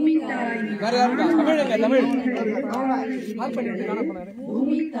 வேற யாருக்கா தமிழ் தமிழ் ஹால் பண்ணிட்டு காண போனாரு.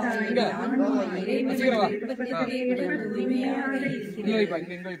 பூமி தாய்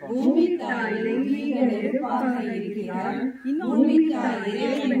தெய்வீக நெருப்பாக இருக்கிறார். பூமி தாய்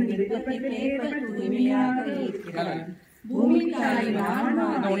இறைவனின் விருப்பத்திற்கேற்ப தூய்மையாக இருக்கிறார். பூமி தாயின் ஆன்மா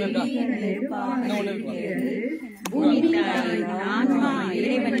தெய்வீக நெருப்பாக இருக்கிறது. பூமி தாயின் ஆன்மா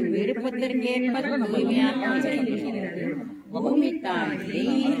இறைவனின் விருப்பத்திற்கேற்ப தூய்மையாக இருக்கிறது. பூமி தாய்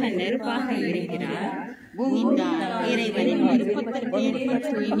தெய்வீக நெருப்பாக இருக்கிறார். பூமி தாய் இறைவனின் விருப்பத்திற்கேற்ப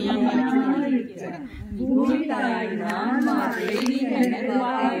தூய்மையாக இருக்கிறது. பூமி தாயின் ஆன்மா தெய்வீக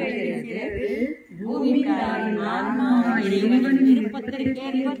நிர்வாக இருக்கிறது. பூமி தாயின் ஆன்மா இறைவனின்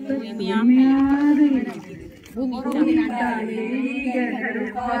விருப்பத்திற்கேற்ப தூய்மையாக இருக்கிறது. பூமி தாய் தெய்வீக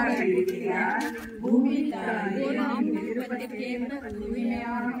நிர்வாக இருக்கிறார். பூமி தாய் விருப்பத்திற்கேற்ப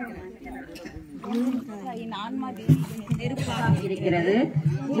தூய்மையாக இருக்கிறது.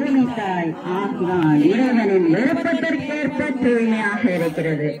 பூமி தாய் ஆத்மா இறைவனின் விருப்பத்திற்கேற்ப தூய்மையாக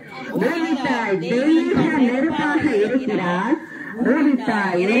இருக்கிறது. பூமி தாய் தெய்வீக நெருப்பாக இருக்கிறார். பூமி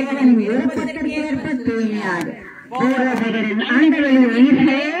தாய் இறைவனின் விருப்பத்திற்கேற்ப தூய்மையாக. போரவரின் ஆண்டுகளின்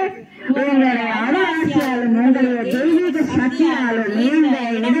உயிர்களே, உங்களுடைய அருளாசியாலும் உங்களுடைய தெய்வீக சக்தியாலும் இந்த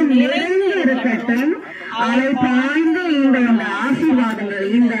இடம் நிறைந்து இருக்கட்டும். அலை பாய்ந்து இந்த ஆசீர்வாதங்கள்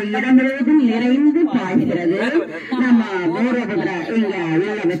இந்த இடமிருந்தும் நிறைந்து பாய்கிறது. நம்ம போரபுரா இங்க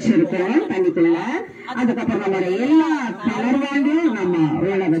உள்ள வச்சிருக்கோம் தண்ணிக்குள்ள. அதுக்கப்புறம் நம்மளுடைய எல்லா கலர்வாண்டியும் நம்ம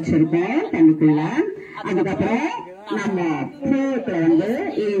உள்ள வச்சிருக்கோம் தண்ணிக்குள்ள. அதுக்கப்புறம் நம்ம பூக்களை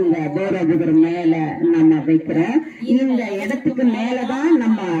இந்த போரபுதர் மேல நம்ம வைக்கிறோம். இந்த இடத்துக்கு மேலதான்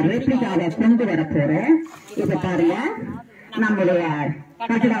நம்ம ரெப்ளிகாவை கொண்டு வர போறோம். இப்ப பாருங்க, நம்முடைய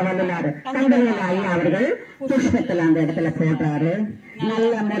கட்டிட வல்லுநர் கந்தவேல் ஐயா அவர்கள் புஷ்பத்தில் அந்த இடத்துல போடுறாரு.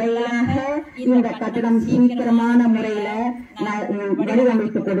 நல்ல முறையாக இந்த கட்டிடம் சீக்கிரமான முறையில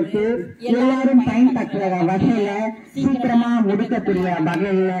வடிவமைத்து கொடுத்து எல்லாரும் பயன்படுற வகையில சீக்கிரமா முடிக்கக்கூடிய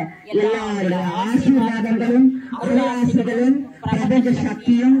வகையில எல்லாருடைய ஆசீர்வாதங்களும் அருளாசிகளும் பிரபஞ்ச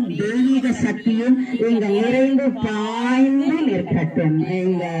சக்தியும் தெய்வீக சக்தியும் இங்க நிறைந்து பாய்ந்து இருக்கட்டும்.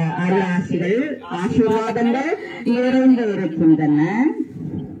 இந்த அருளாசிகள் ஆசீர்வாதங்கள் நிறைந்து இருக்கின்றன.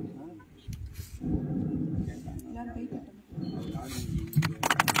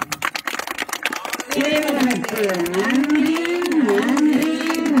 இறைவனுக்கு நன்றி நன்றி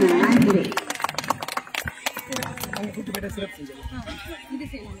நன்றி.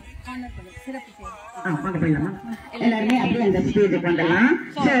 எல்லாருமே அப்படியே அந்த ஸ்டேஜுக்கு வந்துடலாம்.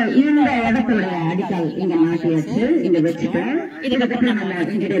 இந்த இடத்துடைய அடிக்கால் இங்க மாட்டி வச்சு இங்க வச்சுட்டு இதுக்கப்புறம் நம்ம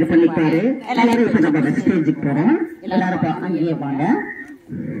இன்ஜினியர் பண்ணிப்பாரு. எல்லாரும் இப்ப நம்ம ஸ்டேஜுக்கு போறோம். எல்லாரும் அங்கேயே வாங்க.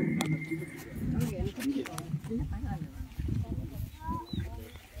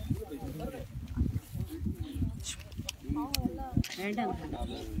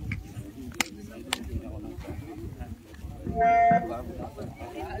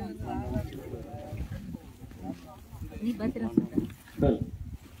 நீ பத்திரம்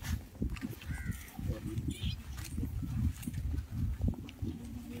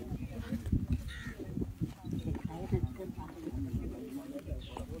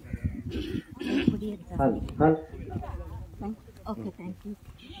ஓகே, தேங்க்யூ.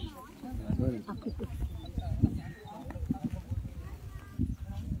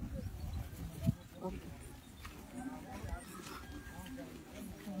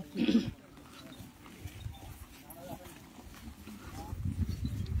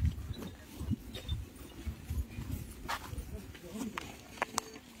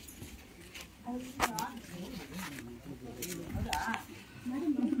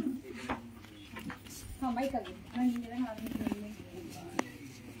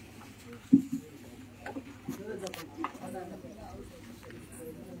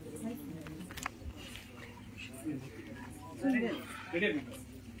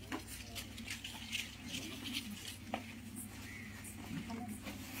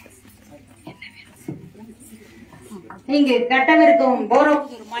 இங்கு கட்டவிருக்கும்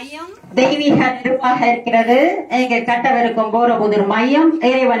போரபுதூர் மையம் தெய்வீக நெருப்பாக இருக்கிறது. இங்கு கட்டவிருக்கும் போரபுதூர் மையம்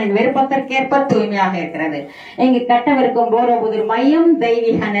இறைவனின் விருப்பத்திற்கேற்ப தூய்மையாக இருக்கிறது. இங்கு கட்டவிருக்கும் போரபுதூர் மையம்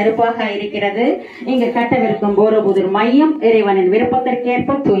தெய்வீக நெருப்பாக இருக்கிறது. இங்கு கட்டவிருக்கும் போரபுதூர் மையம் இறைவனின்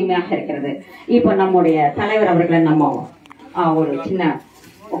விருப்பத்திற்கேற்ப தூய்மையாக இருக்கிறது. இப்போ நம்முடைய தலைவர் அவர்களை நம்ம ஒரு சின்ன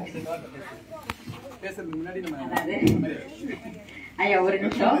ஐயா ஒரு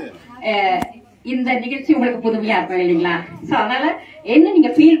நிமிஷம். இந்த நிகழ்ச்சி உங்களுக்கு புதுமையா இருக்கும் இல்லைங்களா? சோ அதனால என்ன நீங்க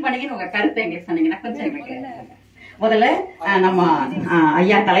ஃபீல் பண்ணீங்கன்னு உங்க கருத்தை எங்களுக்கு சொன்னீங்கன்னா கொஞ்சம் எனக்கு முதல்ல நம்ம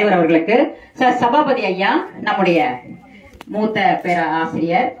ஐயா தலைவர் அவர்களுக்கு சபாபதி ஐயா நம்முடைய மூத்த பேர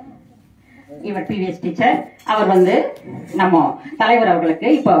ஆசிரியர், இவர் PVH டீச்சர், அவர் நம்ம தலைவர் அவர்களுக்கு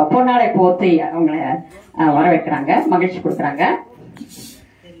இப்ப பொன்னாடை போத்தி அவங்கள வரவேற்கிறாங்க, மகிழ்ச்சி கொடுக்குறாங்க.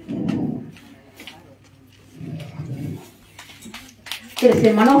 திரு ஸ்ரீ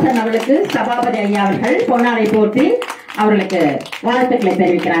மனோகரன் அவர்களுக்கு சபாபதி ஐயா அவர்கள் பொன்னாடை போர்த்தி அவர்களுக்கு வாழ்த்துக்களை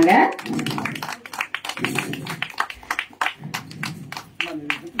தெரிவிக்கிறாங்க.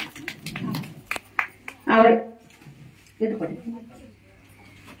 அவர் இது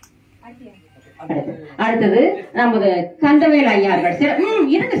அடுத்தது நமது கந்தவேல் ஐயா அவர்கள்.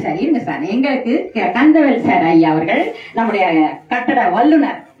 இருங்க சார் எங்களுக்கு கந்தவேல் சார் ஐயா அவர்கள் நம்முடைய கட்டட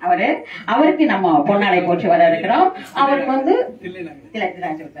வல்லுநர். அவருக்கு நம்ம பொன்னாடை போட்டு வர இருக்கிறோம். அவருக்கு வந்து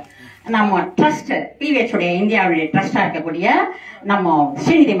நம்ம ட்ரஸ்ட் PVH உடைய இந்தியாவுடைய ட்ரஸ்டா இருக்கக்கூடிய நம்ம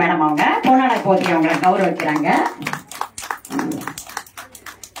ஸ்ரீநிதி மேடம் அவங்க பொன்னாடை போட்டி அவங்களை கௌரவிக்கிறாங்க.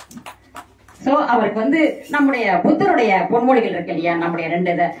 சோ அவருக்கு வந்து நம்முடைய புத்தருடைய பொன்மொழிகள் இருக்கு இல்லையா, நம்முடைய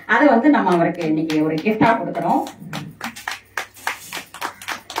 2 இதை அதை வந்து நம்ம அவருக்கு இன்னைக்கு ஒரு கிஃப்டா கொடுக்கறோம்.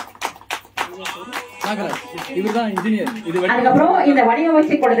 அதுக்கப்புறம் இந்த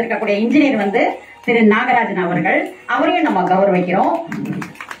வடிவமைச்சு கொடுத்திருக்கக்கூடிய இன்ஜினியர் வந்து திரு நாகராஜன் அவர்கள், அவரையும் நம்ம கௌரவிக்கிறோம்.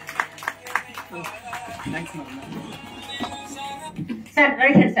 சார்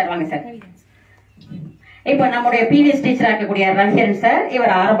ரவிசரன் சார் வாங்க சார். இப்ப நம்முடைய PVH டீச்சரா இருக்கக்கூடிய ரவிசரன் சார்,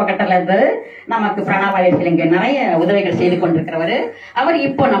 இவர் ஆரம்ப கட்டத்துல இருந்து நமக்கு பிராணாவாயுக்கு நிறைய உதவிகள் செய்து கொண்டிருக்கிறவர். அவர்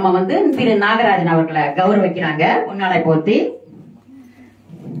இப்போ நம்ம வந்து திரு நாகராஜன் அவர்களை கௌரவிக்கிறாங்க முன்னாடி போத்தி.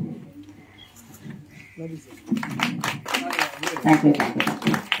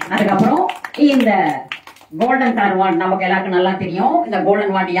 அதுக்கப்புறம் இந்த கோல்டன் கலர் வாண்ட் நமக்கு எல்லாருக்கும் நல்லா தெரியும். இந்த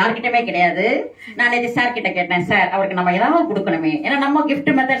கோல்டன் வாண்ட் யார்கிட்டயுமே கிடையாது. நான் இது சார் கிட்ட கேட்டேன், சார் அவருக்கு நம்ம ஏதாவது கொடுக்கணுமே, ஏன்னா நம்ம கிஃப்ட்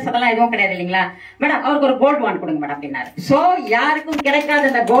மெத்தட்ஸ் அதெல்லாம் எதுவும் கிடையாது இல்லைங்களா மேடம், அவருக்கு ஒரு கோல்டு வாண்ட் கொடுங்க மேடம் அப்படின்னாரு. சோ யாருக்கும்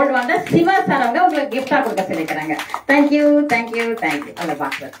கிடைக்காத இந்த கோல்டு வாண்ட சிவா சார் அவங்க உங்களுக்கு கிஃப்டா கொடுக்க சொல்லிக்கிறாங்க. Thank you thank you thank you. அல்ல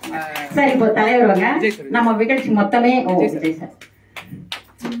பாக்ஸர் சார். இப்போ தலைவர் வாங்க. நம்ம நிகழ்ச்சி மொத்தமே விஜய் சார்.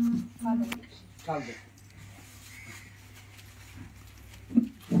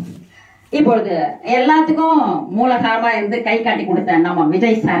 இப்பொழுது எல்லாத்துக்கும் மூலகாரமா இருந்து கை காட்டி கொடுத்த நம்ம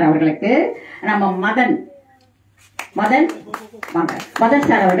விஜய் சார் அவர்களுக்கு நம்ம மதன்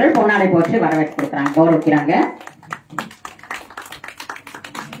சார் அவர்கள் பொன்னாடை போட்டு வரவேற்பு கொடுக்குறாங்க, கௌரவிக்கிறாங்க.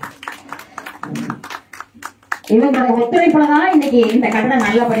 இவங்களோட ஒத்துழைப்புலதான் இன்னைக்கு இந்த கட்டணம்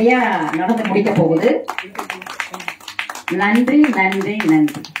நல்லபடியா நடந்து முடிக்க போகுது. நன்றி நன்றி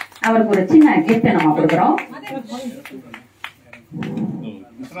நன்றி. அவருக்கு ஒரு சின்ன கிஃப்ட் நம்ம கொடுக்குறோம்.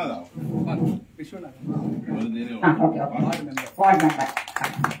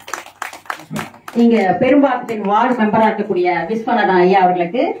 இங்க பெரும்பாக்கத்தின் வார்டு மெம்பரா இருக்கக்கூடிய விஸ்வநாதன் ஐயா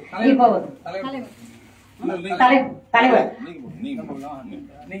அவர்களுக்கு இப்போ தலைவர்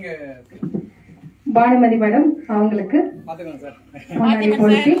பானுமதி மேடம் அவங்களுக்கு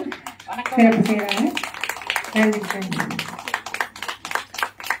சிறப்பு செய்யறாங்க. நன்றி சார்.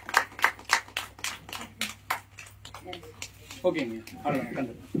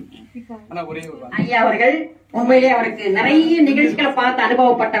 ஐயா அவர்கள் உண்மையிலே அவருக்கு நிறைய நிகழ்ச்சிகளை பார்த்து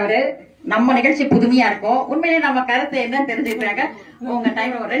அனுபவப்பட்டவரு. நம்ம நிகழ்ச்சி புதுமையா இருக்கும். உண்மையிலே நம்ம கருத்து என்ன தெரிஞ்சுக்கிறாங்க. உங்க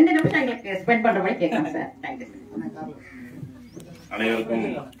டைம் ஒரு 2 நிமிஷம் எங்களுக்கு ஸ்பெண்ட் பண்ற மாதிரி கேட்கலாம் சார். தேங்க்யூ. அனைவருக்கும்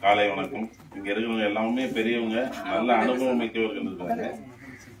காலை வணக்கம். இங்க இருக்கிறவங்க எல்லாமே பெரியவங்க, நல்ல அனுபவம் மிக்கவர்கள் இருக்காங்க.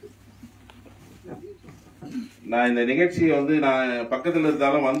 நான் இந்த நிகழ்ச்சியை வந்து நான் பக்கத்துல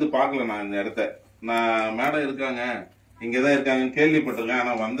இருந்தாலும் வந்து பார்க்கல. நான் இந்த இடத்த நான் மேடம் இருக்காங்க இங்கதான் இருக்காங்கன்னு கேள்விப்பட்டிருக்கேன்,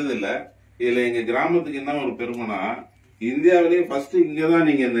 ஆனா வந்தது இல்ல. இதுல எங்க கிராமத்துக்கு என்ன ஒரு பெருமைனா, இந்தியாவிலேயே ஃபர்ஸ்ட் இங்கதான்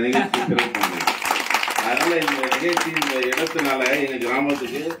நீங்க இந்த நிகழ்ச்சி சிறப்பு பண்றீங்க. அதனால இந்த நிகழ்ச்சி இந்த இடத்தினால எங்க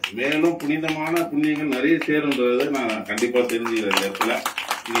கிராமத்துக்கு மேலும் புனிதமான புண்ணியங்கள் நிறைய சேருன்றதை நான் கண்டிப்பா தெரிஞ்சுக்கிறேன். இந்த இடத்துல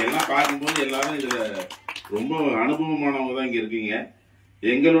நீங்க எல்லாம் பார்க்கும்போது எல்லாரும் இதுல ரொம்ப அனுபவமானவங்க தான் இங்க இருக்கீங்க.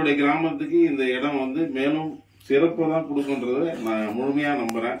 எங்களுடைய கிராமத்துக்கு இந்த இடம் வந்து மேலும் சிறப்பு தான் கொடுக்குன்றதை நான் முழுமையா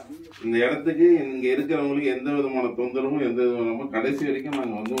நம்புறேன். இந்த இடத்துக்கு இங்க இருக்கிறவங்களுக்கு எந்த விதமான தொந்தரவும் எந்த விதமான கடைசி வரைக்கும்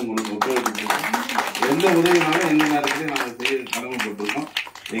நாங்க வந்து உங்களுக்கு ஒத்துழைச்சிருக்கோம். எந்த உதவினாலும் எந்த நேரத்திலையும் நாங்க செய்ய கடமைப்பட்டிருக்கோம்.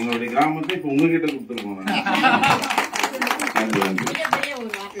 எங்களுடைய கிராமத்தை இப்ப உங்ககிட்ட கொடுத்துருக்கோம்.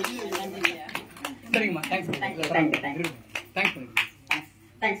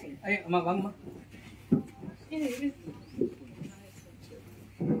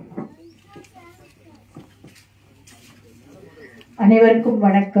 அனைவருக்கும்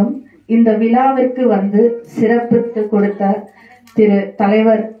வணக்கம். இந்த விழாவிற்கு வந்து சிறப்பித்து கொடுத்த திரு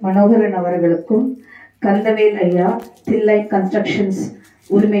தலைவர் மனோகரன் அவர்களுக்கும், கந்தவேல் ஐயா தில்லை கன்ஸ்ட்ரக்ஷன்ஸ்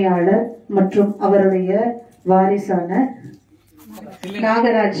உரிமையாளர் மற்றும் அவருடைய வாரிசான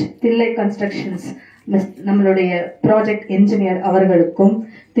நாகராஜ் தில்லை கன்ஸ்ட்ரக்ஷன்ஸ் நம்மளுடைய ப்ராஜெக்ட் என்ஜினியர் அவர்களுக்கும்,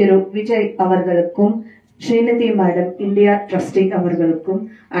 திரு விஜய் அவர்களுக்கும், ஸ்ரீநிதி மேடம் இந்தியா ட்ரஸ்டி அவர்களுக்கும்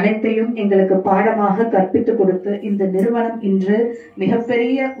அனைத்தையும் எங்களுக்கு பாடமாக கற்பித்துக் கொடுத்து இந்த நிறுவனம் இன்று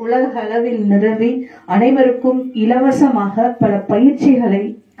மிகப்பெரிய உலக அளவில் நிறுவி அனைவருக்கும் இலவசமாக பல பயிற்சிகளை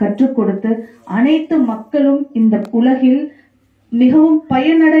கற்றுக் கொடுத்து அனைத்து மக்களும் இந்த உலகில் மிகவும்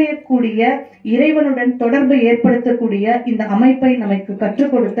பயனடையக்கூடிய இறைவனுடன் தொடர்பு ஏற்படுத்தக்கூடிய இந்த அமைப்பை நமக்கு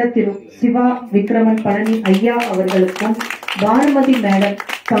கற்றுக் கொடுத்த திரு சிவா விக்ரமன் பழனி ஐயா அவர்களுக்கும் பானுமதி மேடம்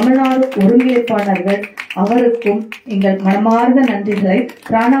தமிழ்நாடு ஒருங்கிணைப்பாளர்கள் அவருக்கும் எங்கள் மனமார்ந்த நன்றிகளை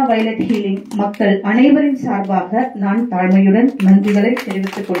பிராணா வயலட் ஹீலிங் மக்கள் அனைவரின் சார்பாக நான் தாழ்மையுடன் நன்றிகளை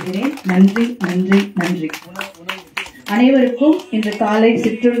தெரிவித்துக் கொள்கிறேன். நன்றி நன்றி நன்றி. அனைவருக்கும் இன்று காலை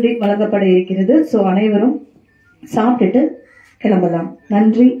சிற்றுண்டி வழங்கப்பட இருக்கிறது. சோ அனைவரும் சாப்பிட்டுட்டு கிளம்பலாம்.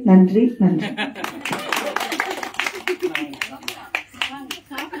 நன்றி நன்றி நன்றி.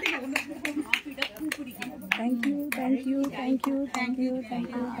 Thank you, thank you, thank you, thank you, thank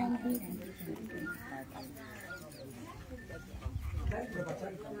you, thank you.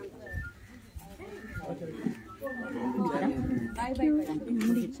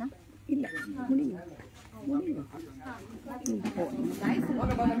 இல்ல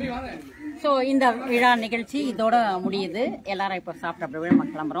ஸோ இந்த விழா நிகழ்ச்சி இதோட முடியுது. எல்லாரும் இப்போ சாப்பிட்ட அப்புறம் விழா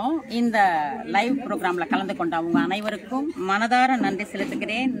கிளம்புறோம். இந்த லைவ் ப்ரோக்ராம்ல கலந்து கொண்ட அவங்க அனைவருக்கும் மனதார நன்றி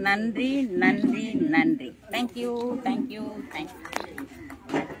செலுத்துகிறேன். நன்றி நன்றி நன்றி. Thank you thank you thank you.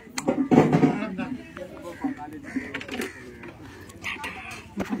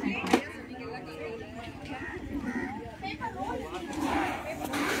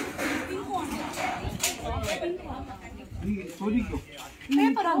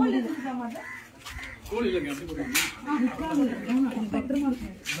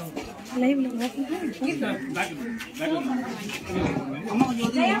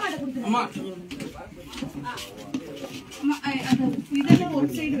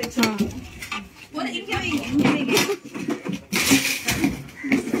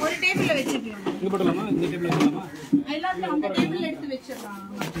 ஒரு டேபிள்ல வச்சிருக்கோம். இங்க போடலாமா? இந்த டேபிள்ல போடலாமா? எல்லாத்தையும் அந்த டேபிள்ல எடுத்து வச்சிரலாம்.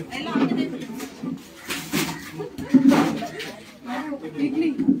 எல்லாம் அந்த டேபிள்ல.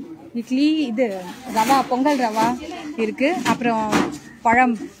 இட்லி இது ரவா பொங்கல் ரவா இருக்கு. அப்புறம்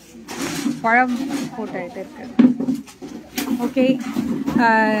பழம் போட்ட இது இருக்கு. ஓகே,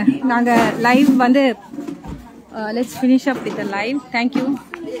 நாங்கள் லைவ் வந்து let's finish up with the live. Thank you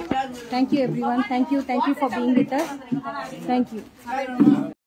everyone. Thank you for being with us. Thank you.